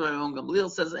 And that's why Ron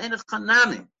Gamliel says, Einach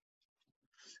Chanami.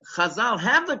 Chazal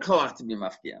have the koach to be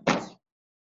mafkiyah mitzvah.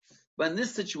 But in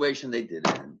this situation they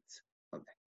didn't.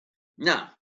 Okay. Now,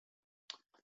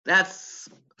 that's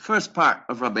first part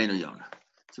of Rabbeinu Yonah.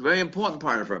 It's a very important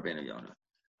part of Rabbeinu Yonah.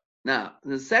 Now,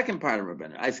 the second part of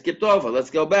Rabbeinu, I skipped over. Let's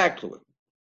go back to it.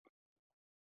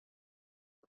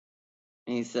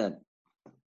 And he said,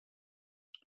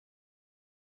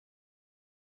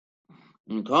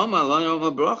 you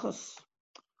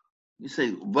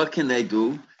say, what can they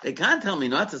do? They can't tell me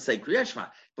not to say Kriya Shema.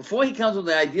 Before he comes with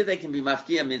the idea they can be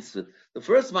mafkiyah mitzvah, the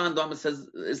first man Dhamma says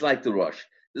is like the Rosh.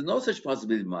 There's no such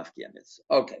possibility of mafkiyah mitzvah.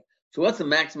 Okay, so what's the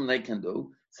maximum they can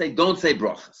do? Say, don't say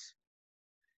brachas.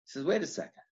 He says, wait a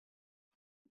second.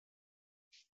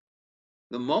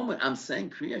 The moment I'm saying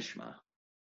Kriya Shema,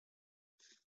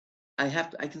 I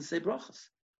can say brachas.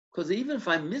 Because even if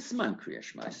I misman Kriya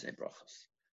Shema, I say brachas.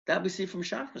 That we see from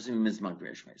Shachris, even misman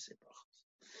Kriya Shema, I say brachas.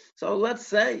 So let's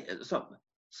say,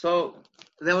 so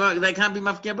they can't be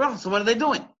mafkia brachas. So what are they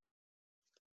doing?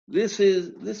 This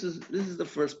is the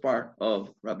first part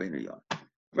of Rabbeinu Yonah.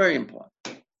 Very important.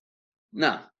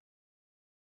 Now,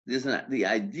 this is the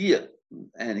idea,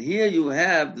 and here you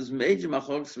have this major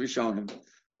machlokes rishonim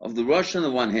of the Rosh on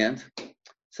the one hand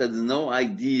said there's no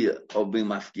idea of being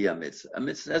mafkia mitzvah. A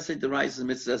mitzvah essay derises, a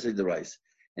mitzvah essay derises.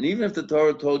 And even if the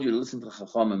Torah told you to listen to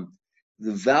Chachamim,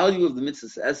 the value of the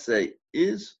mitzvah essay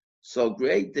is so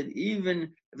great that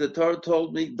even if the Torah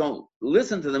told me don't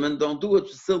listen to them and don't do it,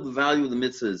 still the value of the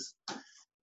mitzvah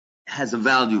has a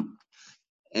value.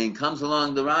 And comes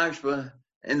along the Rashba,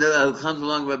 and comes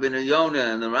along Rabbeinu Yonah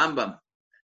and the Rambam,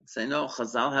 and say, no,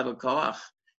 Chazal have a koach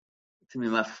to be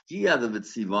mafkia the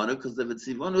Vitzivonu, because the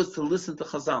Vitzivonu is to listen to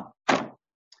Chazal.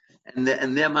 And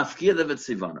they're mafkia the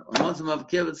Vitzivonu. And once they're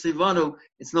mafkia Vitzivonu,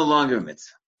 it's no longer a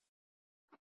mitzvah.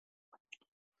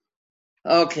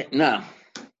 Okay, now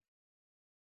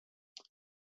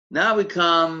we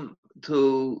come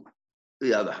to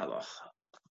the other halacha.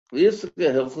 We used to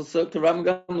get Hilchos to Ram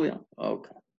Gamliel.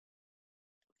 Okay.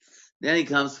 Then he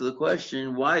comes to the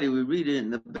question, why do we read it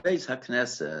in the Beis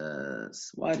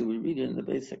HaKnesses? Why do we read it in the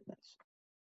Beis HaKnesses?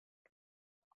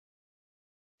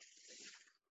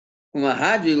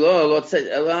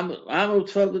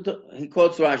 He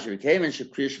quotes Rashi. He came in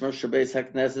Shekrish Moshe Beis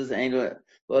HaKnesses, ain't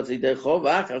Lord say they chov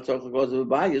achar tzorch goes to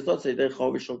buy. Is not say they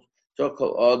chov shel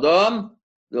Adam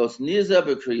los niza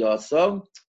b'kriyasam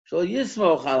shel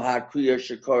yismoch al hakriya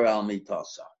shekor al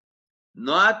mitasa.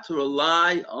 Not to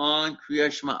rely on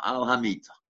Kriya Shema al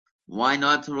Hamita. Why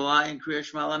not to rely on Kriya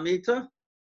Shema al Hamita?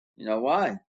 You know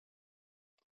why?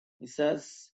 He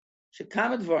says, and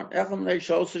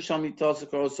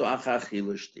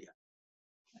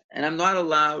I'm not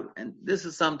allowed, and this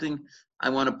is something I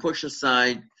want to push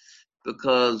aside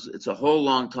because it's a whole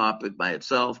long topic by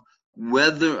itself,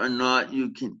 whether or not you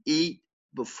can eat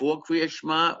before Kriya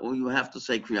Shema or you have to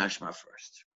say Kriya Shema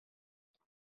first.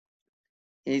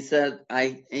 He says,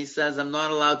 I'm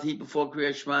not allowed to eat before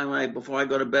Kriya Shema. Before I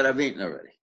go to bed, I've eaten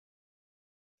already.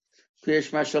 Kriya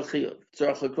Shema shel chiyuv.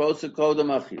 Tzorach lekros kodem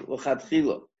achil.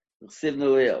 L'chatchila. L'chsiv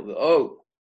neleil. Oh,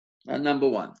 number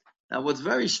one. Now, what's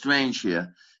very strange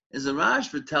here is the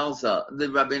Rashba tells us, the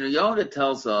Rabbeinu Yonah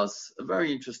tells us a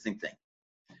very interesting thing.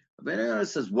 Rabbeinu Yonah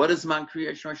says, what is man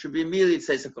Kriya Shema? Should be immediately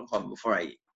say Sekachom before I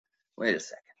eat. Wait a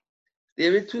second.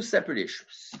 There are two separate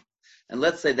issues. And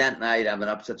let's say that night I have an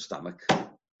upset stomach.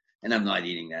 And I'm not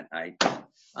eating that night.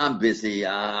 I'm busy.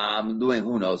 I'm doing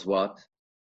who knows what.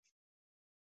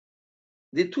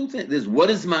 The two things, there's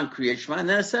what is man Kriya Shema, and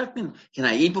then a second, can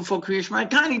I eat before Kriya Shema? I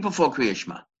can't eat before Kriya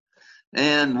Shema.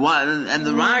 And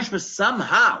the Rashba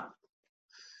somehow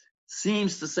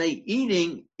seems to say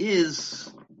eating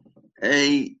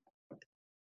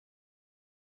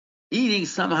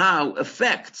somehow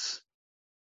affects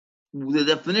the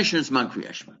definition is man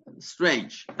Kriya Shema.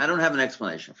 Strange. I don't have an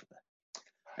explanation for that.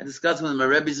 I discussed with my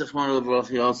Rebbe Zichron Levrach.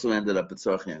 He also ended up at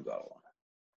Tzorchi and Gaon.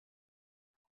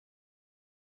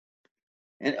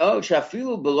 And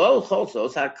shafilu below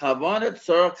chosos hakavanet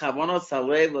tzor kavanot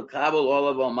salev lekabel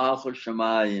olav al malchut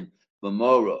shemayim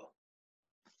b'moro.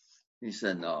 He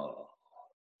said no.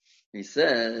 He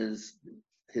says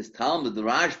his Talmud the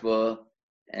Rashba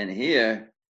and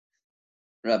here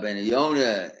Rabbeinu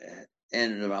Yonah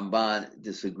and the Ramban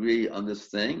disagree on this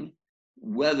thing,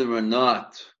 whether or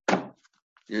not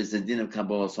there's a din of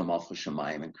Kabbalah Malchus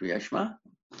Shemayim and Kriya Shema.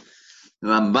 The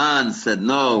Ramban said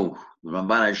no. The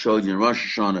Ramban I showed you in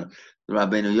Rosh Hashanah, the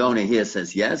Rabbeinu Yonah here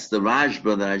says yes. The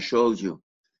Rashba that I showed you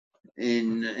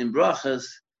in Brachas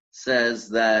says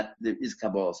that there is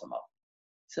Kabbalah Malchus.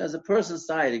 He says a person's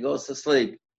tired, he goes to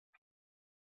sleep.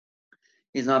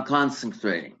 He's not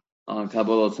concentrating on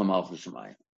Kabbalah Malchus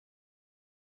Shemayim.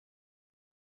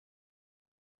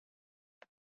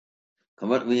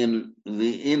 V'im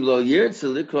lo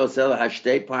yirtze likros el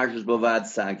hashtei parshas bovad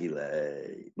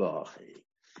sagile b'achi.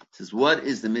 Says, what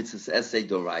is the mitzvah essay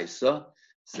doraisa?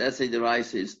 Essay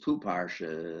doraisa is two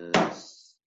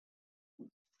parshas.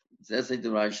 Essay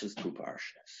doraisa is two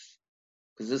parshas.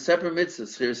 Because the separate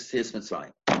mitzvahs, here's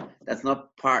Mitzrayim. That's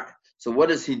not part. So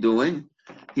what is he doing?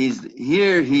 He's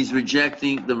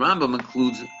rejecting, the Rambam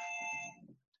includes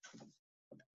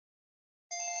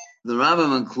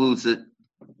it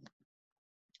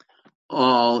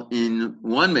all in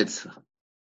one mitzvah.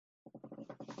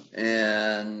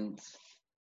 And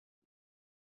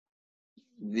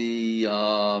the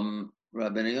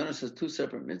Rabbeinu Yonah says two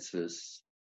separate mitzvahs.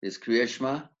 There's Kriya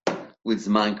Shema with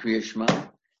Zman Kriya Shema,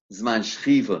 Zman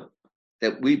Shchiva,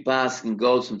 that we pass and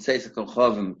goes from Tzeitzak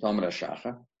Chovim Tomer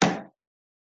HaShachar.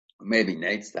 Maybe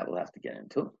Nates, that we'll have to get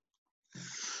into.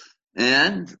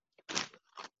 And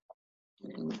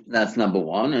that's number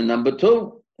one. And number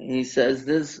two, he says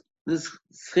this Zchias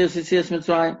Yetzias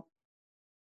Mitzrayim.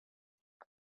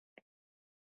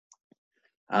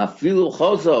 Afilu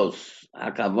Chozos,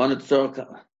 HaKavonah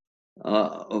Tzorka,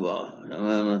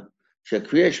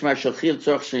 Shekriya Shema Shachir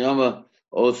Tzorch Sheyoma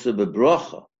Osa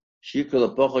Bebrocha,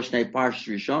 Shikol Apocho Shnei Parsh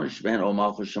Rishon, Shben O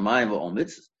Malchus Shemayim O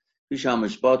Mitzvah, Pisham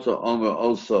Mishpato Omer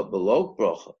Osa Belok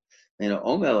Brocha, and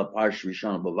Omer Parsh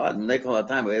Rishon Bavad, and they call that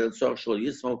time, Eil Tzorch Shol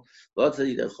Yismo, Lotza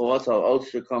Yideh Chovot Al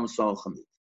Osa Kom Son Chamit.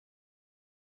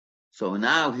 So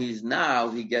now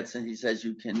he gets in, he says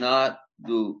you cannot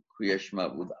do Kriya Shema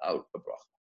without a bracha.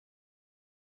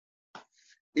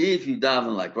 If you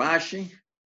daven like Rashi,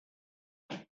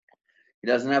 he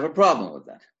doesn't have a problem with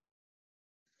that.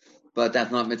 But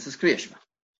that's not Mitzvah's Kriya Shema.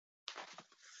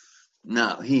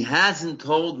 Now, he hasn't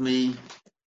told me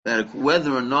that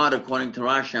whether or not, according to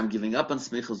Rashi, I'm giving up on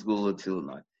Smichas Gula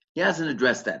Tilnoi. He hasn't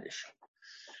addressed that issue.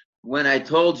 When I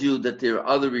told you that there are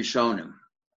other Rishonim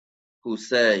who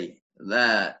say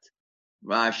that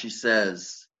Rashi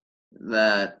says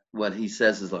that what he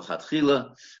says is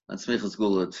Lachatchila, on Smichas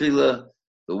Gula Tefillah,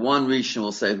 the one Rishon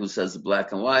will say who says the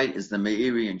black and white is the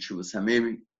Meiri and Shuvas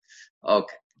Hamiri.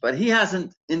 Okay. But he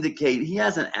hasn't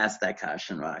asked that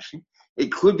kasha in Rashi.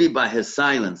 It could be by his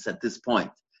silence at this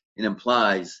point. It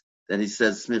implies that he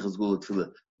says Smichas Gula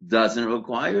Tefillah does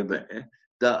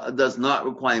not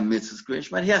require Mitzvah's Kriya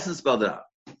Shema. He hasn't spelled it out.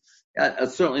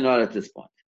 Certainly not at this point.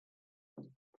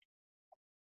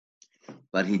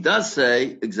 But he does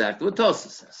say exactly what Tosa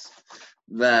says.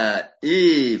 That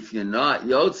if you're not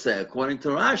Yotze, according to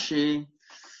Rashi,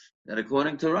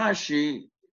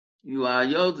 you are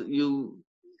you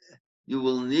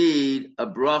will need a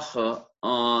bracha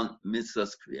on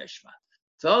Mitzvah's Kriya Shema.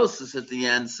 Tosas at the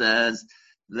end says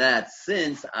that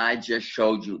since I just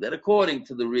showed you that according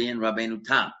to the Ri and Rabbeinu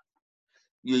Tam,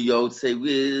 you Yotze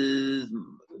with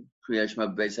Kriya Shema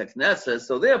Beis HaKnesses,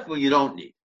 so therefore you don't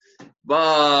need.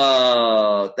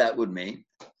 But that would mean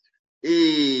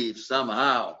if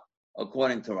somehow,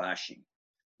 according to Rashi,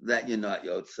 that you're not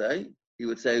Yotzei, he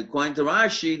would say, according to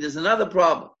Rashi, there's another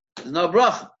problem. There's no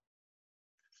bracha.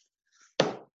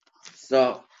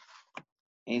 So,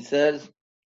 he says,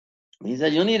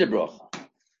 you need a bracha.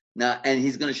 Now, and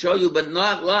he's going to show you, but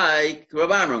not like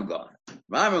Rav Amram Gaon.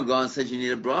 Rav Amram Gaon says you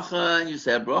need a bracha, and you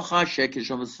say a bracha,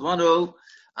 shekish omasvano,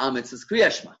 al mitzvahs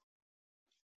Kriya Shema.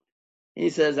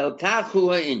 He says, al kachu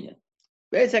ha'inyan.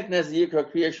 Beis HaKnesses yikra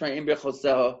Kriya Shema im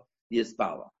bechoseho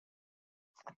yispala.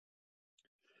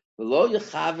 V'lo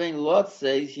yechaven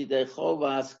lotzei shidei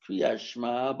chovas Kriya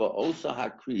Shema ba'osa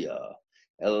ha'kriya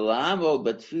el lamo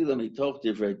b'tfila mitoch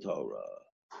divrei Torah.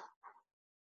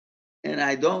 And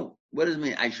I don't, what does it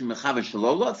mean? I should mechaven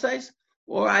shelo lotzeis?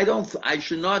 Or I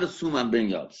should not assume I'm being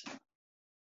yotze.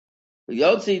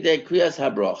 V'yotze yidei kriyas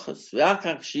ha'brachas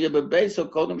v'achach shiyah bebeso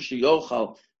kodem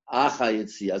sheyochal acha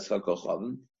yitzias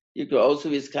ha'kochavim Yikra also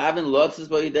is Kavin Lotzes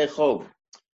by Yidechov.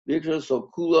 Vikra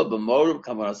so Kula B'Moruv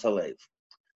Kamar Salev.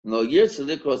 No year to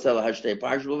Likro Sel Hashtei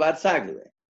Parsh B'Vat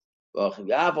Sagre. V'ach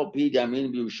Yavo Pid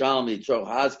Yamin B'Yushalmi Tzor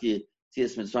Haski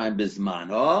Tzias Mitzrayim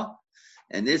Bizmano.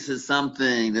 And this is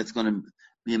something that's going to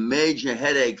be a major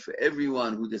headache for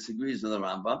everyone who disagrees with the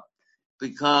Rambam,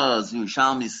 because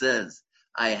Yushalmi says,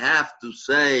 I have to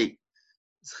say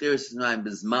Tzias Mitzrayim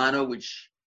Bizmano, which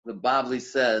the Babli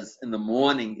says in the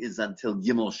morning is until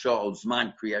Gimel Sha'ol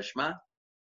Zman Kriya Shema.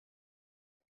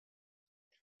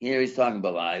 Here he's talking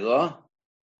about Laila.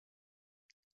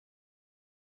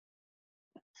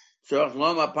 Tzorach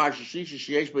Loma Parsha Shisha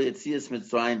Sheyesh B'Yetzias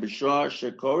Mitzrayim B'Shor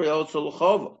Shekori also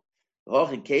L'Chova.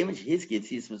 V'Hoch Kemich Hizki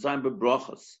Yetzias Mitzrayim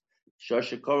B'Brochos. Shor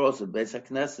Shekori also Beis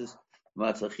HaKnesses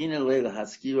Matzachina Leila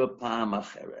Haskira Pam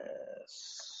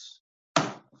Acheres.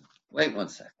 Wait one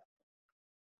second.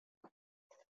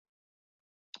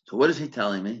 So what is he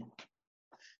telling me?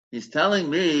 He's telling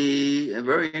me a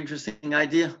very interesting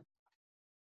idea.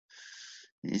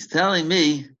 He's telling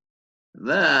me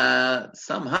that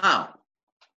somehow,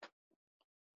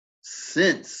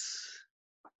 since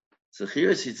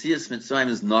Zechiras Yetzias Mitzrayim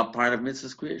is not part of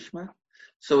Mitzvah's Kriya Shema,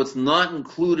 so it's not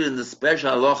included in the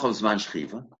special halacha of Zman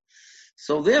Shchiva,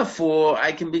 so therefore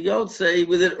I can be Yotzei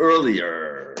with it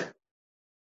earlier.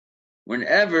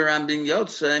 Whenever I'm being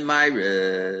Yotzei, my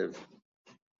Rev.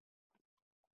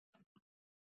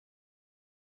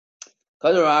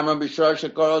 Kader Amram Bishar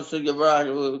Shekor also Gevra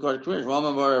Kriya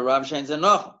Roman or Rav Shein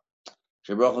Zenoch.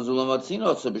 Shebrach Zulam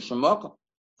Atzino so Bishamokum.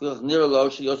 Filch Nira Lo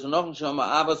Sheyos Nochim Shema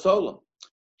Abba Solam.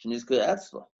 Shenizka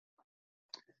Etzla.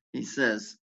 He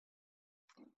says,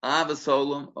 Ava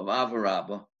Solam of Ava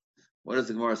Rabba. What does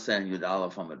the Gemara say in Yud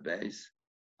Aleph Amud Beis?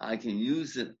 I can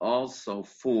use it also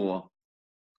for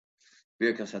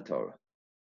Birkas HaTorah.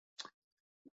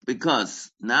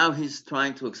 Because now he's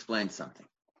trying to explain something.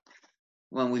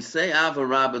 When we say Ava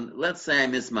Rabba, let's say I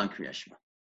miss Man Kriya Shema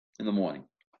in the morning.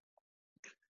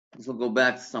 This will go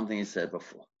back to something he said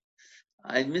before.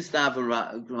 I missed Ava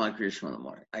Rabba Man Kriya Shema in the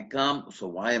morning. I come, so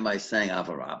why am I saying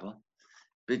Ava Rabba?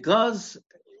 Because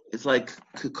it's like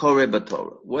Kore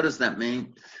B'Torah. What does that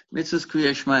mean? Mitzvah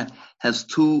Kriya Shema has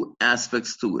two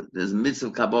aspects to it. There's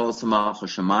mitzvah Kabbalah Samach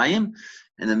Shemayim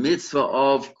and the mitzvah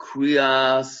of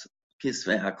Kriyas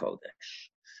Kisvei HaKodesh.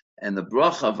 And the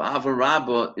bracha of Ava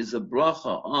Rabba is a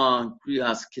bracha on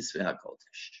Kriyas Kisvei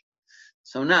HaKodesh.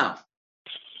 So now,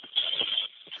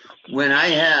 what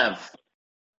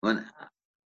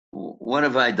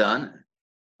have I done?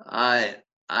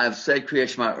 I've said Kriya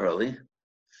Shema early.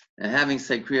 And having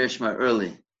said Kriya Shema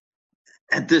early,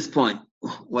 at this point,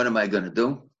 what am I going to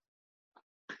do?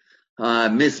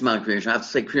 Miss Man Kriya Shema. I have to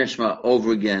say Kriya Shema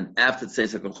over again after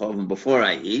Tzeitzah Kochovim before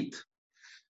I eat.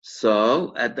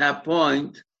 So at that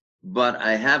point, but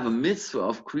I have a mitzvah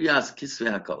of Kriyas Kisvei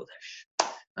HaKodesh.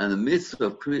 And the mitzvah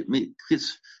of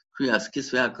Kriyas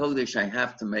Kisvei HaKodesh, I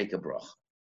have to make a bracha.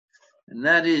 And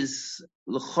that is,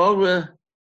 l'chora,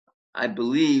 I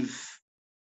believe,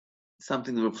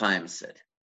 something the Reb Chaim said.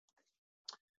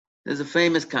 There's a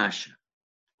famous kasha.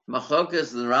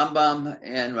 Machokas, the Rambam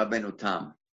and Rabbeinu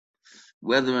Tam.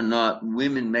 Whether or not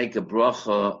women make a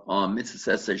bracha on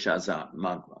mitzvah sesei shazam,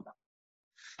 magram.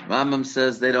 Rambam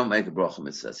says they don't make a bracha on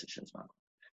mitzvah sesei shazam.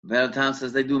 Rabbeinu Tam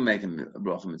says they do make a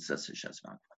bracha on mitzvah sesei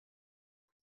shazam.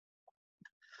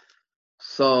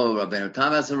 So Rabbeinu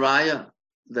Tam has a raya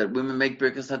that women make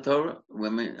Birkas HaTorah.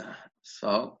 Women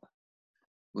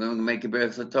make a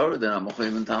Birkas HaTorah, they're not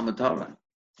mechuyev Talmud Torah.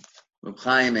 Reb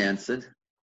Chaim answered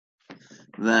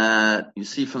that you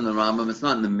see from the Rambam, it's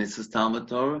not in the Mitzvahs Talmud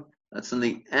Torah, that's in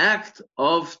the act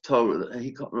of Torah.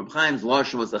 Reb Chaim's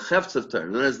lashon was the chefetz of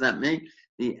Torah. What does that mean?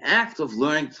 The act of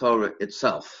learning Torah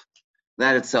itself.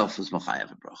 That itself is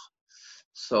mechayev a bracha.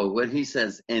 So what he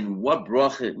says, and what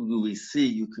bracha do we see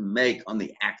you can make on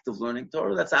the act of learning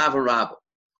Torah? That's Ava Rabba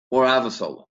or Ava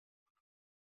Solam.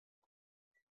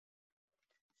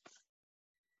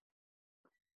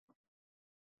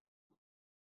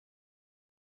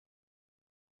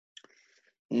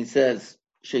 He says,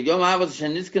 "Sheyom Avad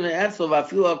Shenitzken Etzl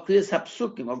v'afilu al Kriyas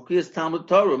Hapsukim al Kriyas Talmud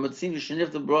Torah Matzini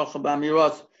Shenif the Bracha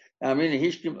B'Amiros." I mean,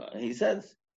 he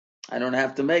says, "I don't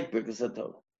have to make Birkas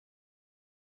HaTorah."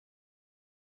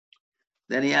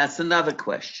 Then he asks another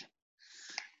question.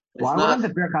 Why wouldn't the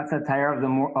Birkas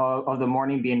HaTorah of the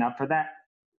morning be enough for that?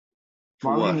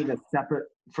 Why would we need a separate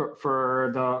for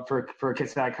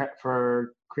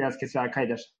Kriyas Kisvei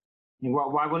HaKodesh?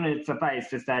 Why wouldn't it suffice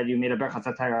just that you made a Birkas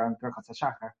HaTorah and Birkas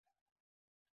HaShachar?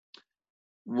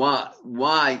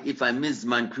 Why, if I miss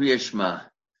Man Kriya Shema?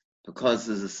 Because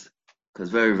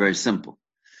very, very simple.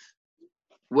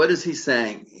 What is he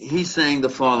saying? He's saying the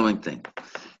following thing.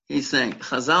 He's saying,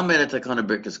 Chazal made a takana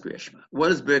Birkas Kriya Shema.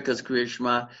 What is Birkas Kriya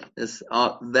Shema?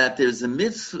 That there's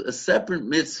a separate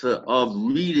mitzvah of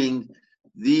reading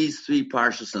these three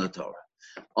parshas in the Torah.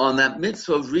 On that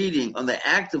mitzvah of reading, on the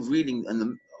act of reading,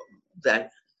 and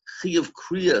that chi of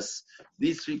kriyas,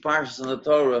 these three parshas in the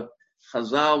Torah,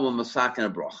 Chazal will masak and a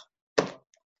bracha.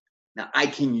 Now I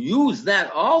can use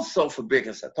that also for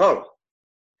Birkas HaTorah.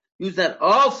 Use that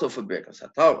also for Birkas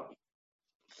HaTorah.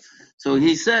 So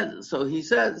he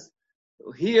says,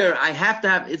 here I have to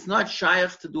have, it's not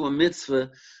shaykh to do a mitzvah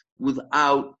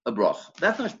without a bracha.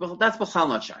 That's b'chal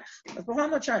not shaykh. That's b'chal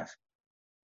not shaykh.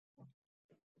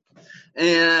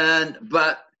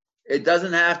 But it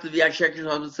doesn't have to be Ashek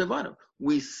Yisrael Tzivanu.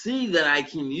 We see that I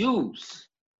can use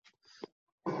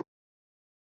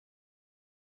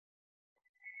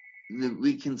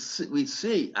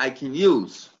I can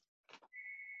use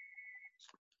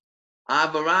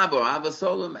Ava Rabba or Ava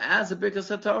Solam as a Birkas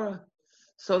HaTorah,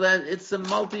 so that it's a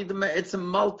multi.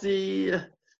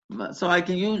 So I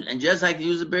can use, and just I can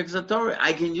use a Birkas HaTorah,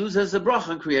 I can use as a bracha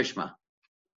on Kriya Shema.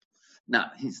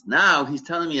 Now he's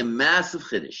telling me a massive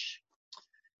chiddush.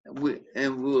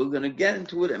 And we're going to get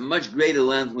into it at much greater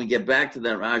length when we get back to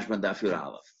that Rashba Daf Yud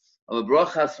Aleph. Of a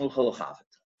bracha smucha l'chavet.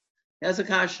 Here's a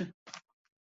kasha.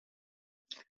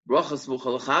 Bracha smucha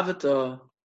l'chavet.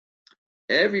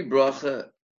 Every bracha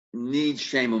needs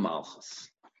Shem u'Malchus.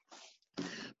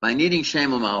 By needing Shem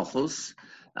u'Malchus,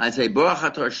 I say Baruch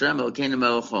Atah Hashem Elokeinu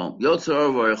melech haolam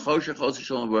Yotzei or v'choshech Oseh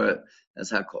Shalom as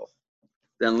Hakol.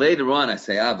 Then later on, I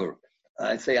say Ava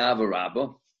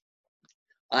Rabba.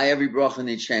 every bracha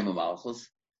needs Shema Malchus.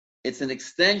 It's an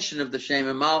extension of the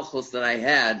Shema Malchus that I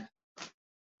had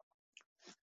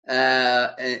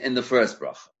in the first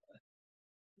bracha.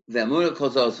 Ve'emunah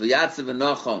kozos v'yatziv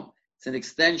v'nochom. It's an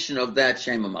extension of that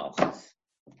Shema Malchus.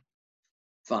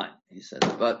 Fine, he says,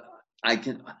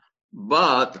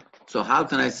 but so how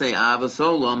can I say Avos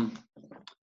Olam?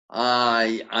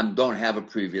 I don't have a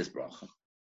previous bracha.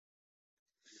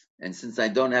 And since I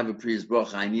don't have a previous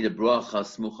bracha, I need a bracha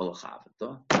smucha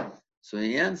l'chavata. So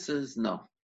he answers, no.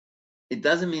 It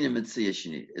doesn't mean a mitzvah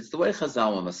you need. It's the way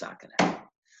Chazal and Masakin have.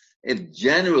 If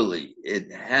generally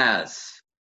it has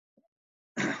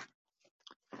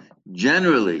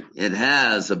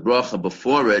a bracha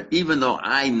before it, even though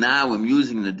I now am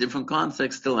using it in a different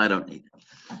context, still I don't need it.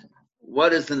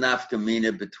 What is the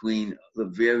nafkamina between the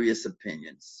various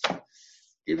opinions?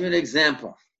 Give you an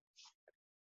example.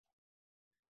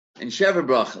 In Sheva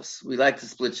Brachas, we like to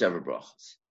split Sheva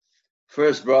Brachas.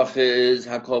 First bracha is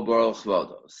Hakol Baruch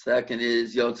Chvodo. Second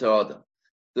is Yotzer Adam.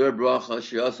 Third bracha,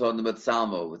 Sheyosod Nebat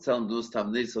Salmo. V'tzel Dus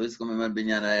Tavnid So Yiskom Iman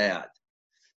Binyan Hayat.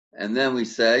 And then we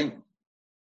say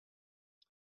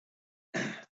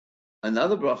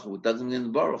another bracha, which doesn't mean the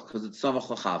Baruch, because it's Samach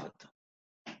L'Chavet.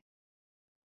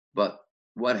 But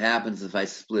what happens if I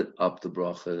split up the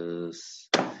brachas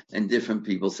and different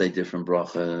people say different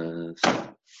brachas?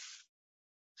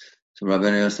 So Rabbi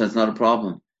Yonah says it's not a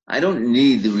problem. I don't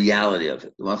need the reality of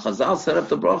it. When Chazal set up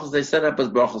the brachas, they set up as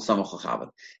brachas Samach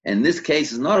L'Chavet. And this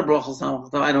case is not a brachas Samach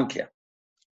L'Chavet. I don't care.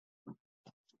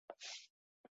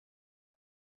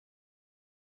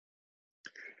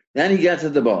 Then he gets to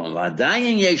the bottom.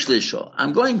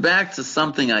 I'm going back to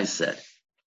something I said.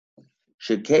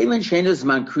 Shekevin Shenus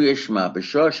Man Kriyashma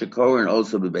B'Shor Shekorin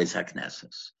also B'Beis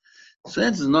HaKnesses.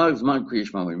 Since it's not Zman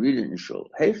Kriyashma, we read it in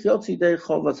Shul. Heich Yotzi Dei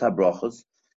Chovas HaBrachos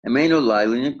Emeinu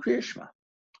Laila in Kriyashma.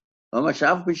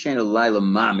 Omashaf B'Shenu Laila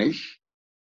Mamish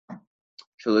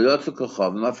Shelo Yotzu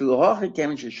Kochovim Afilu Hochi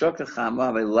Kevin Sheshok Chama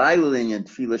Have Laila in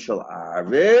Tefila Shel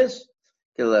Arvis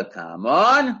Kila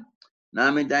Kamon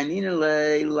Nami Dainina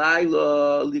Le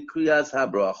Laila Likriyas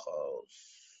HaBrachos.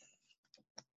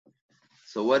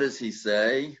 So what does he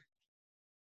say?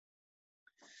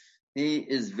 He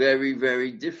is very,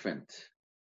 very different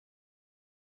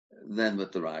than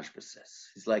what the Rashba says.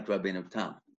 He's like Rabbeinu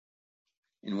Tam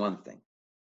in one thing.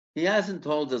 He hasn't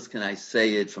told us, can I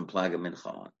say it from Plaga Mincha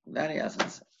on? That he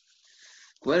hasn't said.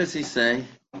 What does he say?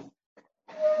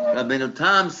 Rabbeinu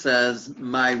Tam says,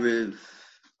 Ma'ariv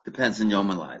depends on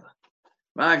Yom and Laila.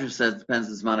 Rashba says, depends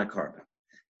on Zman HaKarban.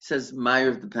 He says,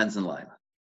 Ma'ariv depends on Laila.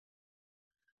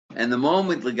 And the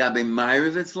moment L'gabe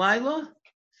Ma'ariv it's Laila,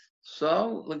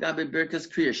 so L'gabe Birkas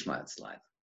Kriyashma it's Laila.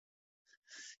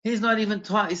 He's not even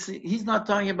talking. He's not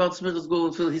talking about Smichas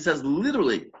Gul Phil. He says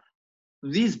literally,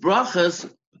 these brachas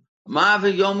Ma'av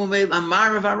Yomu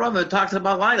Ma'ariv Arava talks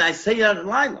about Laila. I say that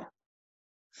Laila.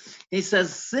 He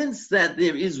says since that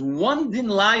there is one din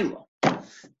Laila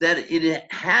that it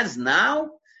has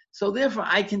now, so therefore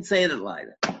I can say it at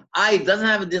Laila. It doesn't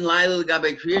have a din Laila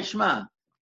L'gabe Kriyashma.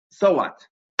 So what?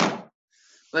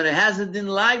 But it has a din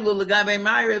Laila L'gabe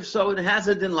Ma'ariv, so it has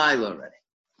a din Laila already.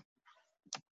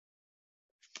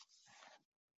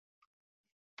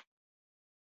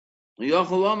 He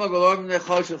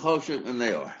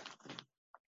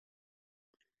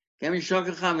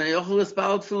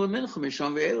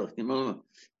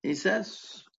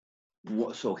says,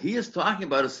 so he is talking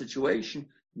about a situation,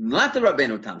 not the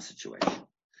Rabbeinu Tam situation.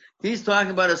 He's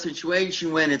talking about a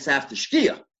situation when it's after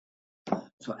Shkia.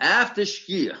 So after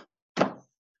Shkia.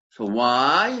 So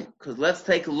why? Because let's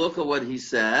take a look at what he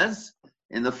says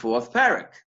in the fourth parak.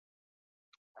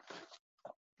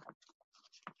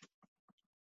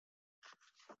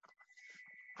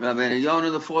 Rabbeinu Yonah,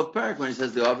 the fourth parak, when he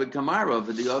says the Ovid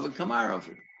Kamarov, the Ovid Kamarov.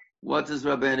 What does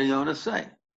Rabbeinu Yonah say?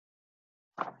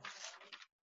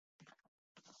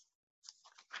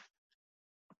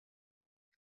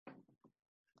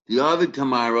 The Ovid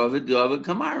Kamarov, the Ovid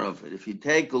Kamarov. If you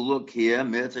take a look here,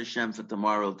 Mirz Hashem for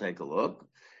tomorrow, take a look.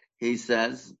 He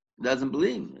says, doesn't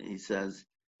believe. He says,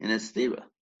 in a stira.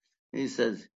 He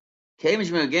says, he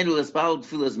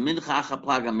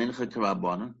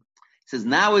says,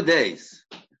 nowadays,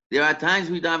 there are times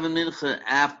we daven mincha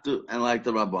after and like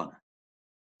the Rabbana.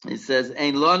 He says,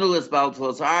 "Ein lanu lesbal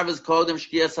tfos harvus kodem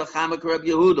shkiyas hachama k'Rab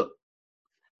Yehuda,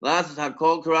 lasas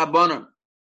hakol k'Rabbana."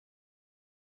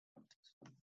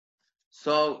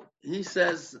 So he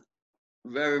says,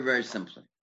 very, very simply,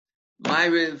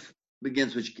 Ma'ariv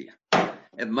begins with shkia.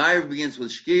 If Ma'ariv begins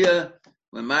with shkia,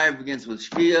 when Ma'ariv begins with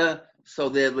shkia, so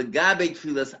the legabe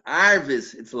tfilas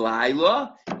arvis, it's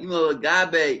laila. Even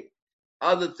legabe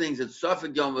other things, it's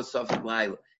safek yom v'safek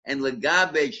laila. and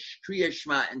legabe kriya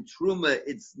shema and truma,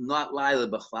 it's not laila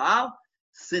b'chlal.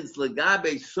 Since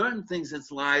legabe certain things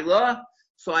it's laila,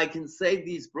 so I can say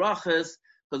these brachas,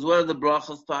 because what are the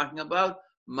brachas talking about?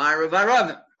 Ma'ariv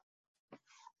haravim.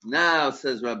 Now,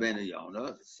 says Rabbeinu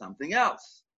Yonah, something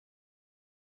else.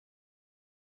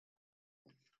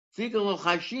 Fikal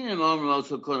chashinim omer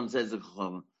also kodem says the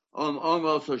chachamim. Omer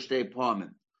also shtei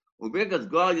parmim. Uberkas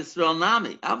Gal Yisrael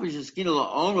nami. Afish eskina lo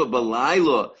omer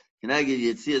balaylo. Keneged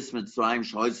Yetzias Mitzrayim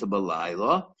shoysa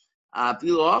balaylo.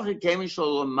 Afilo achi kemin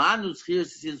shol manu tzchir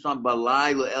sisin from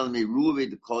balaylo el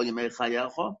miruvi to kol yemei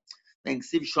chayecho. Then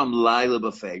ksiv shom laylo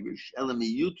b'fegrish. El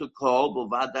miyu to kol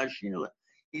b'vad dashinele.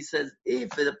 He says, if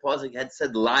the pasuk had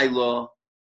said Laila,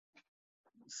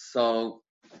 so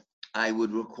I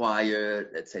would require,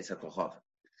 let's say, Sakochov.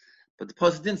 But the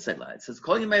pasuk didn't say Laila. It says,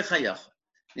 Kol Yemei Chayach.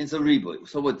 It's a riboy.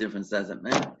 So what difference does it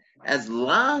make? As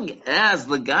long as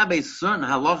Lagabe certain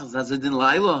halachas has it in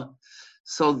Laila,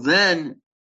 so then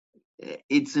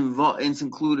it's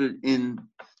included in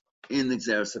the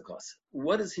Xeris HaKos.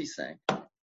 What is he saying?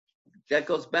 That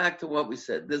goes back to what we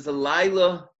said. There's a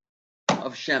Laila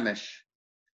of Shemesh.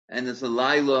 And there's a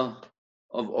Laila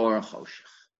of Or and Choshech.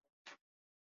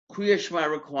 Kriya Shema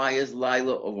requires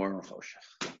Laila of Or and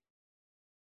Choshech.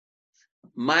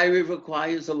 Ma'ariv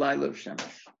requires a Laila of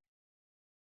Shemesh.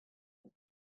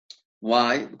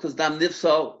 Why? Because Dam is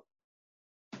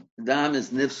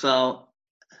Nifsal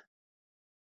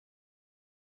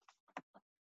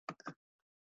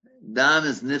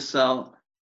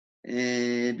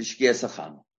B'shkias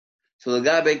Hacham. So the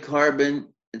Gabe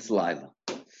carbon, it's Laila.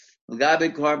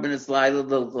 Gabe carbon is Laila.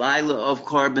 The Laila of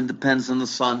carbon depends on the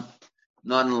sun,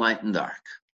 not in light and dark.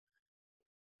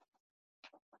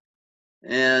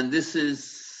 And this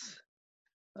is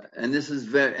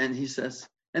very, and he says,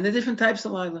 and the different types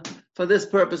of Laila. For this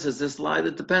purpose is this Laila.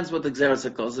 It depends what the Xeris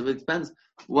HaKos, it depends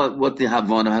what the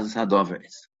Havana has Hadover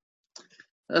is.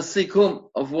 A sikum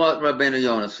of what Rabbeinu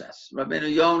Yonah says. Rabbeinu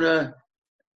Yonah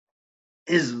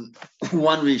is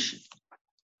one Rishon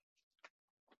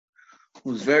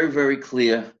who's very, very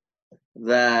clear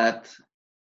that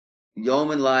Yom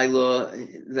and Laila,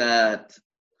 that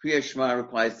Kriya Shema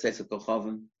requires Tzeis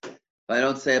HaKochavim. If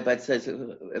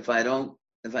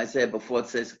I say it before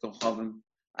Tzeis HaKochavim,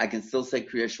 I can still say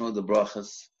Kriya Shema the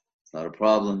brachas. It's not a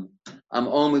problem. I'm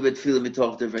only with Tefillah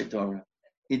mitoch Divrei Torah.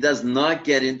 He does not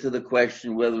get into the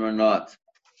question whether or not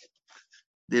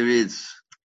there is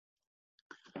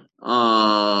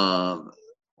Smichas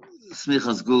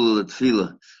Gula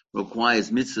Tefillah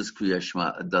requires mitzvahs Kriya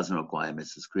Shema. It doesn't require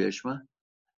mitzvahs Kriya Shema.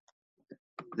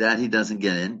 That he doesn't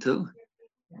get into.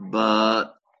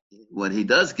 But what he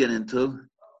does get into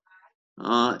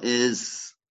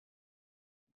is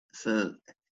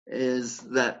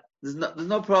that there's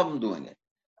no problem doing it.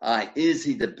 Is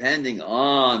he depending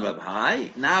on Rav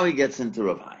Hai? Now he gets into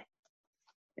Rav Hai.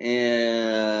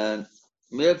 And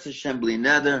Mirz Hashem Bli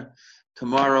Neder,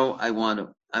 tomorrow I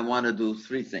want to do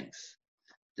three things.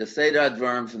 The Seder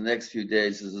Advarim for the next few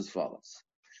days is as follows.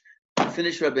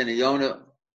 Finish Rabbeinu Yonah,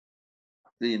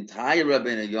 the entire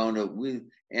Rabbeinu Yonah. We'll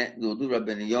do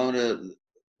Rabbeinu Yonah.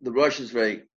 The Rosh is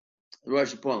the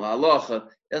Rosh Point Halacha.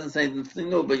 Doesn't say anything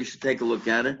new, but you should take a look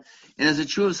at it. And as a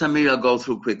true Samir, I'll go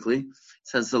through quickly. It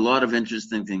says a lot of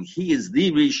interesting things. He is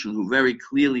the Rishon who very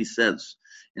clearly says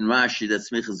in Rashi that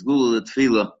Smichas Gula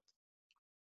Tefillah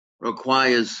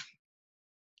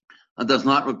does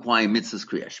not require mitzvahs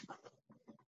Kriya Shema.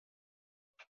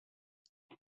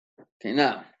 Okay,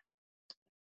 now,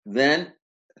 then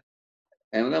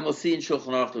we'll see in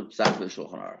Shulchan Aruch, exactly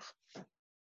Shulchan Aruch.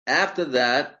 After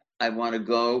that, I want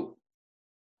to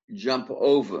jump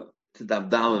over to Daf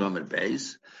Daled Amud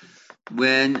Beis,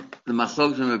 when the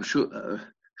Machlokes of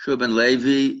Shua ben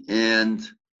Levi and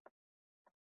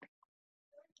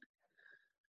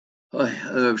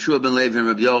Shua ben Levi and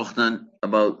Rabbi Yochanan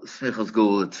about Smichas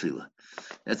Gula Tefillah.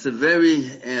 It's a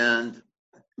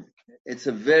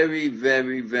very,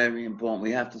 very, very important.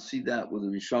 We have to see that with the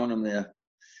Rishonim there.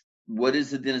 What is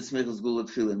the din of Smichas Gula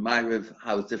Tefillah in Ma'ariv?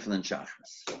 How it's different than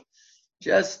Shachris.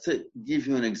 Just to give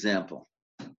you an example.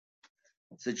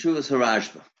 It's a Tshuvas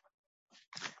Harashba.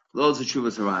 Loads of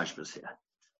Tshuvas Harashbas here.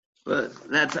 But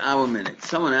that's our minute.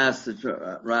 Someone asked the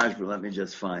Rashba, let me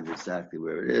just find exactly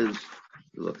where it is.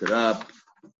 Look it up.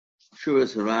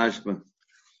 Tshuvas Harashba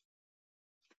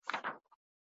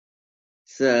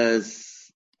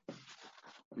says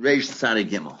Reish Tzadi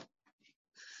Gimel.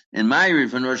 In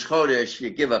Ma'ariv and Rosh Chodesh, you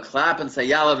give a clap and say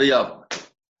Yalla v'Yavo.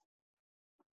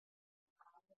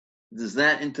 Does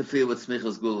that interfere with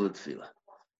Smichas Gula Tefillah?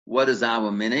 What is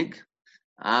our minig?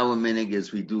 Our minig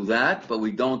is we do that, but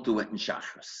we don't do it in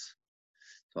Shachris.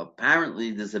 So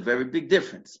apparently there's a very big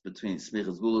difference between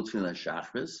Smichas Gula Tefillah and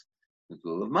Shachris, the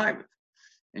Gula of Ma'ariv.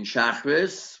 In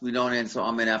Shachris, we don't answer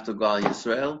Amen after Gal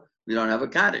Yisrael. We don't have a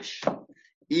Kaddish.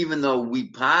 Even though we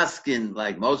paskin,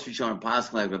 like most Rishonim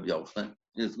paskin like Rabbi Yochanan,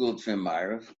 it's Gula Tefillah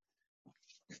Ma'ariv,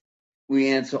 we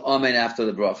answer Amen after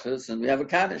the brachas, and we have a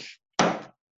Kaddish.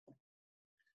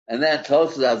 And that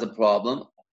Tosfos has a problem.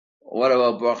 What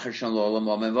about Bracha Shalom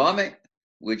Amen V'Amen,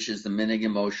 which is the minig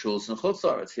in most shuls and Chutz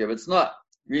La'aretz? Here it's not.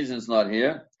 The reason it's not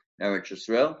here, Eretz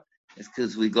Yisrael, is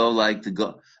because we go like the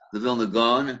Vilna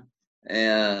Gaon,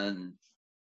 and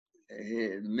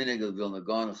the minig of the Vilna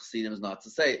Gaon, Chassidim is not to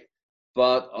say it.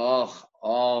 But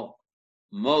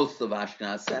most of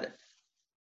Ashkenaz said it.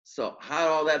 So how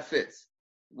all that fits?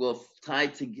 We'll tie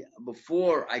together.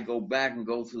 Before I go back and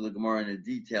go through the Gemara in a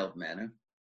detailed manner.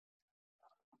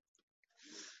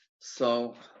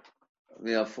 So,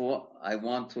 therefore, I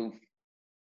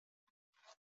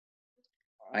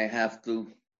have to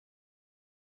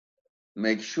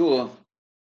make sure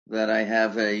that I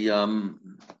have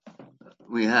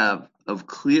we have a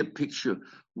clear picture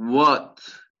what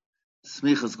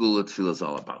Smichas Gula Tefillah is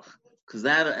all about. Because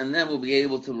and then we'll be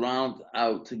able to round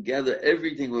out together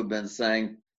everything we've been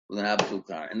saying with an absolute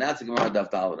car. And that's the Gemara Daf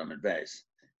Daled Amud Beis.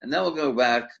 And then we'll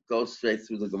go straight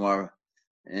through the Gemara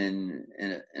in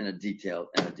a detailed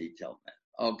manner.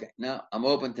 Okay, now I'm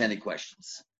open to any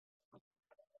questions.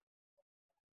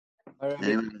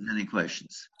 Anyone has any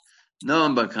questions? No,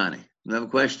 Bakani. You have a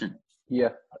question?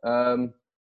 Yeah.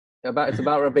 It's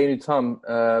about Rabbeinu Tam,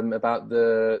 about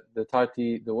the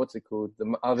Tarti, what's it called? The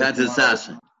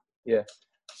Tatasasa. Yeah.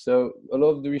 So a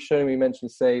lot of the Rishonim we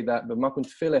mentioned say that the Makun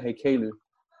Tefillah Hekelu.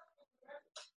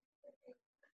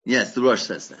 Yes, the Rosh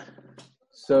says that.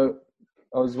 So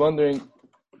I was wondering,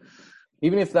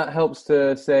 even if that helps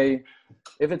to say,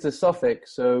 if it's a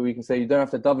suffix, so we can say you don't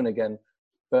have to daven again,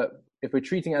 but if we're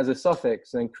treating it as a suffix,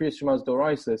 then Kriyas Shema is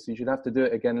Doraisa, so you should have to do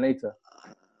it again later.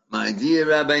 My dear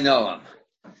Rabbi Noam,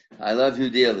 I love you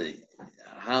dearly.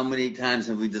 How many times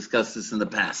have we discussed this in the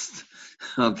past?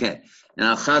 Okay. And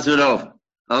I'll chazir it over.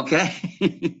 Okay?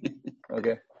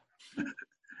 Okay.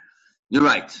 You're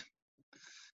right.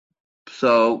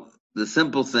 So the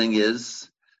simple thing is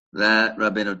that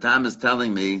Rabbeinu Tam is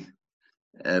telling me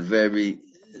a very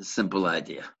simple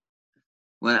idea.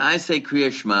 When I say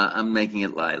Kriya Shema, I'm making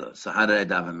it Laila. So how did I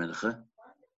daven Mincha?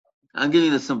 I'm giving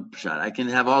you the simple shot. I can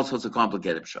have all sorts of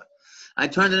complicated shot. I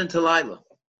turned it into Laila.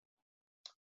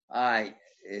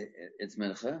 It's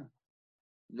Mincha.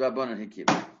 Rabbanan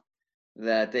Hikim.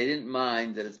 That they didn't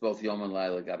mind that it's both Yom and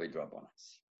Laila Gabi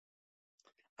Drabanas.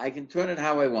 I can turn it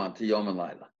how I want to Yom and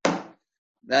Laila.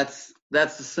 That's the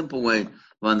simple way of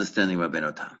understanding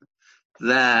Rabbeinu Tam.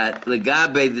 That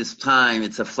Legabe this time,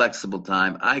 it's a flexible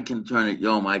time. I can turn it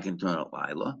Yom, I can turn it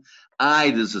Laila.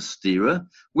 There's a stira.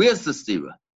 Where's the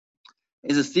stira?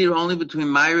 Is a stira only between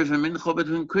Ma'ariv and Mincha, or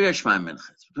between Kriya Shema and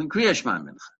Mincha? It's between Kriya Shema and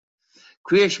Mincha.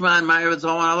 Kriya Shema and Ma'ariv, it's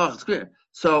all one Allah. It's clear.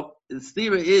 So the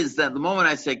stira is that the moment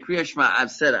I say Kriya Shema,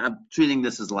 I've said I'm treating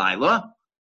this as Laila.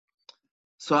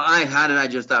 So how did I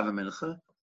just have a Mincha?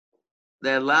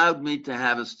 They allowed me to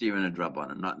have a stira and a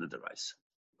Drabanan, not in a Deraisa.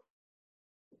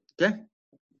 Okay?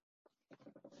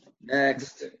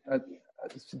 Next.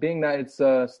 Being that it's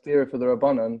a stira for the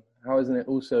Rabbanan, how isn't it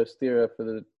also a stira for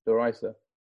the Doraisa?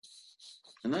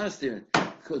 Not a stira.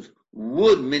 Because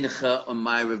would Mincha or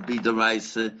Ma'ariv be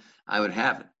Doraisa, I would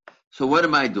have it. So what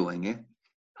am I doing here?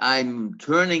 I'm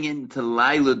turning into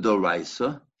Laila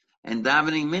Doraisa and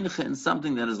davening Mincha in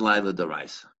something that is Laila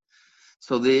Doraisa.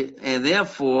 So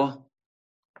therefore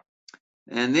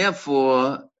they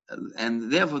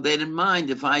didn't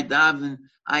mind if I daven.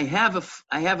 I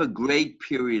have a great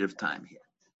period of time here,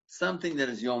 something that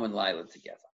is Yom and Laila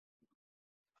together.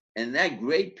 And that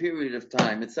great period of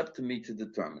time, it's up to me to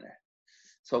determine it.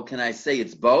 So can I say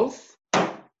it's both?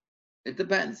 It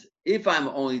depends. If I'm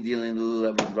only dealing at the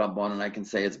level of Rabbanan, I can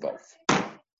say it's both.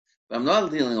 But I'm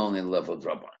not dealing only at the level of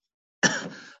Rabbanan.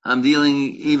 I'm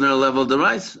dealing even at a level of the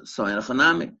rice. So in a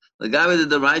Chanami, the guy with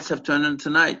the rice have turned into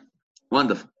night.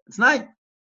 Wonderful. It's night.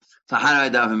 So how do I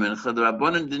daven Mincha? The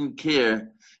Rabbanan didn't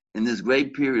care in this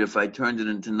great period if I turned it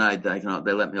into night that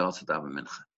they let me also daven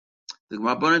Mincha. The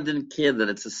Rabbanan didn't care that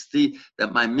it's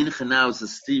that my Mincha now is a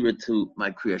stira to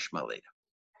my Kriya Shema later.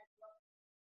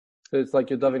 So it's like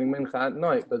you're davening Mincha at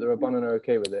night, but the Rabbanan are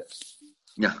okay with it.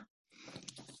 Yeah.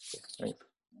 Thanks.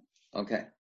 Okay.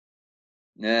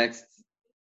 Next.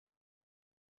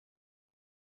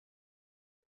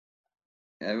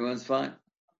 Everyone's fine?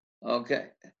 Okay.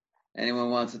 Anyone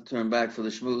wants to turn back for the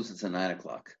shmooze? It's at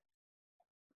 9:00.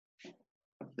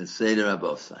 The Seder on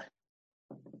both sides.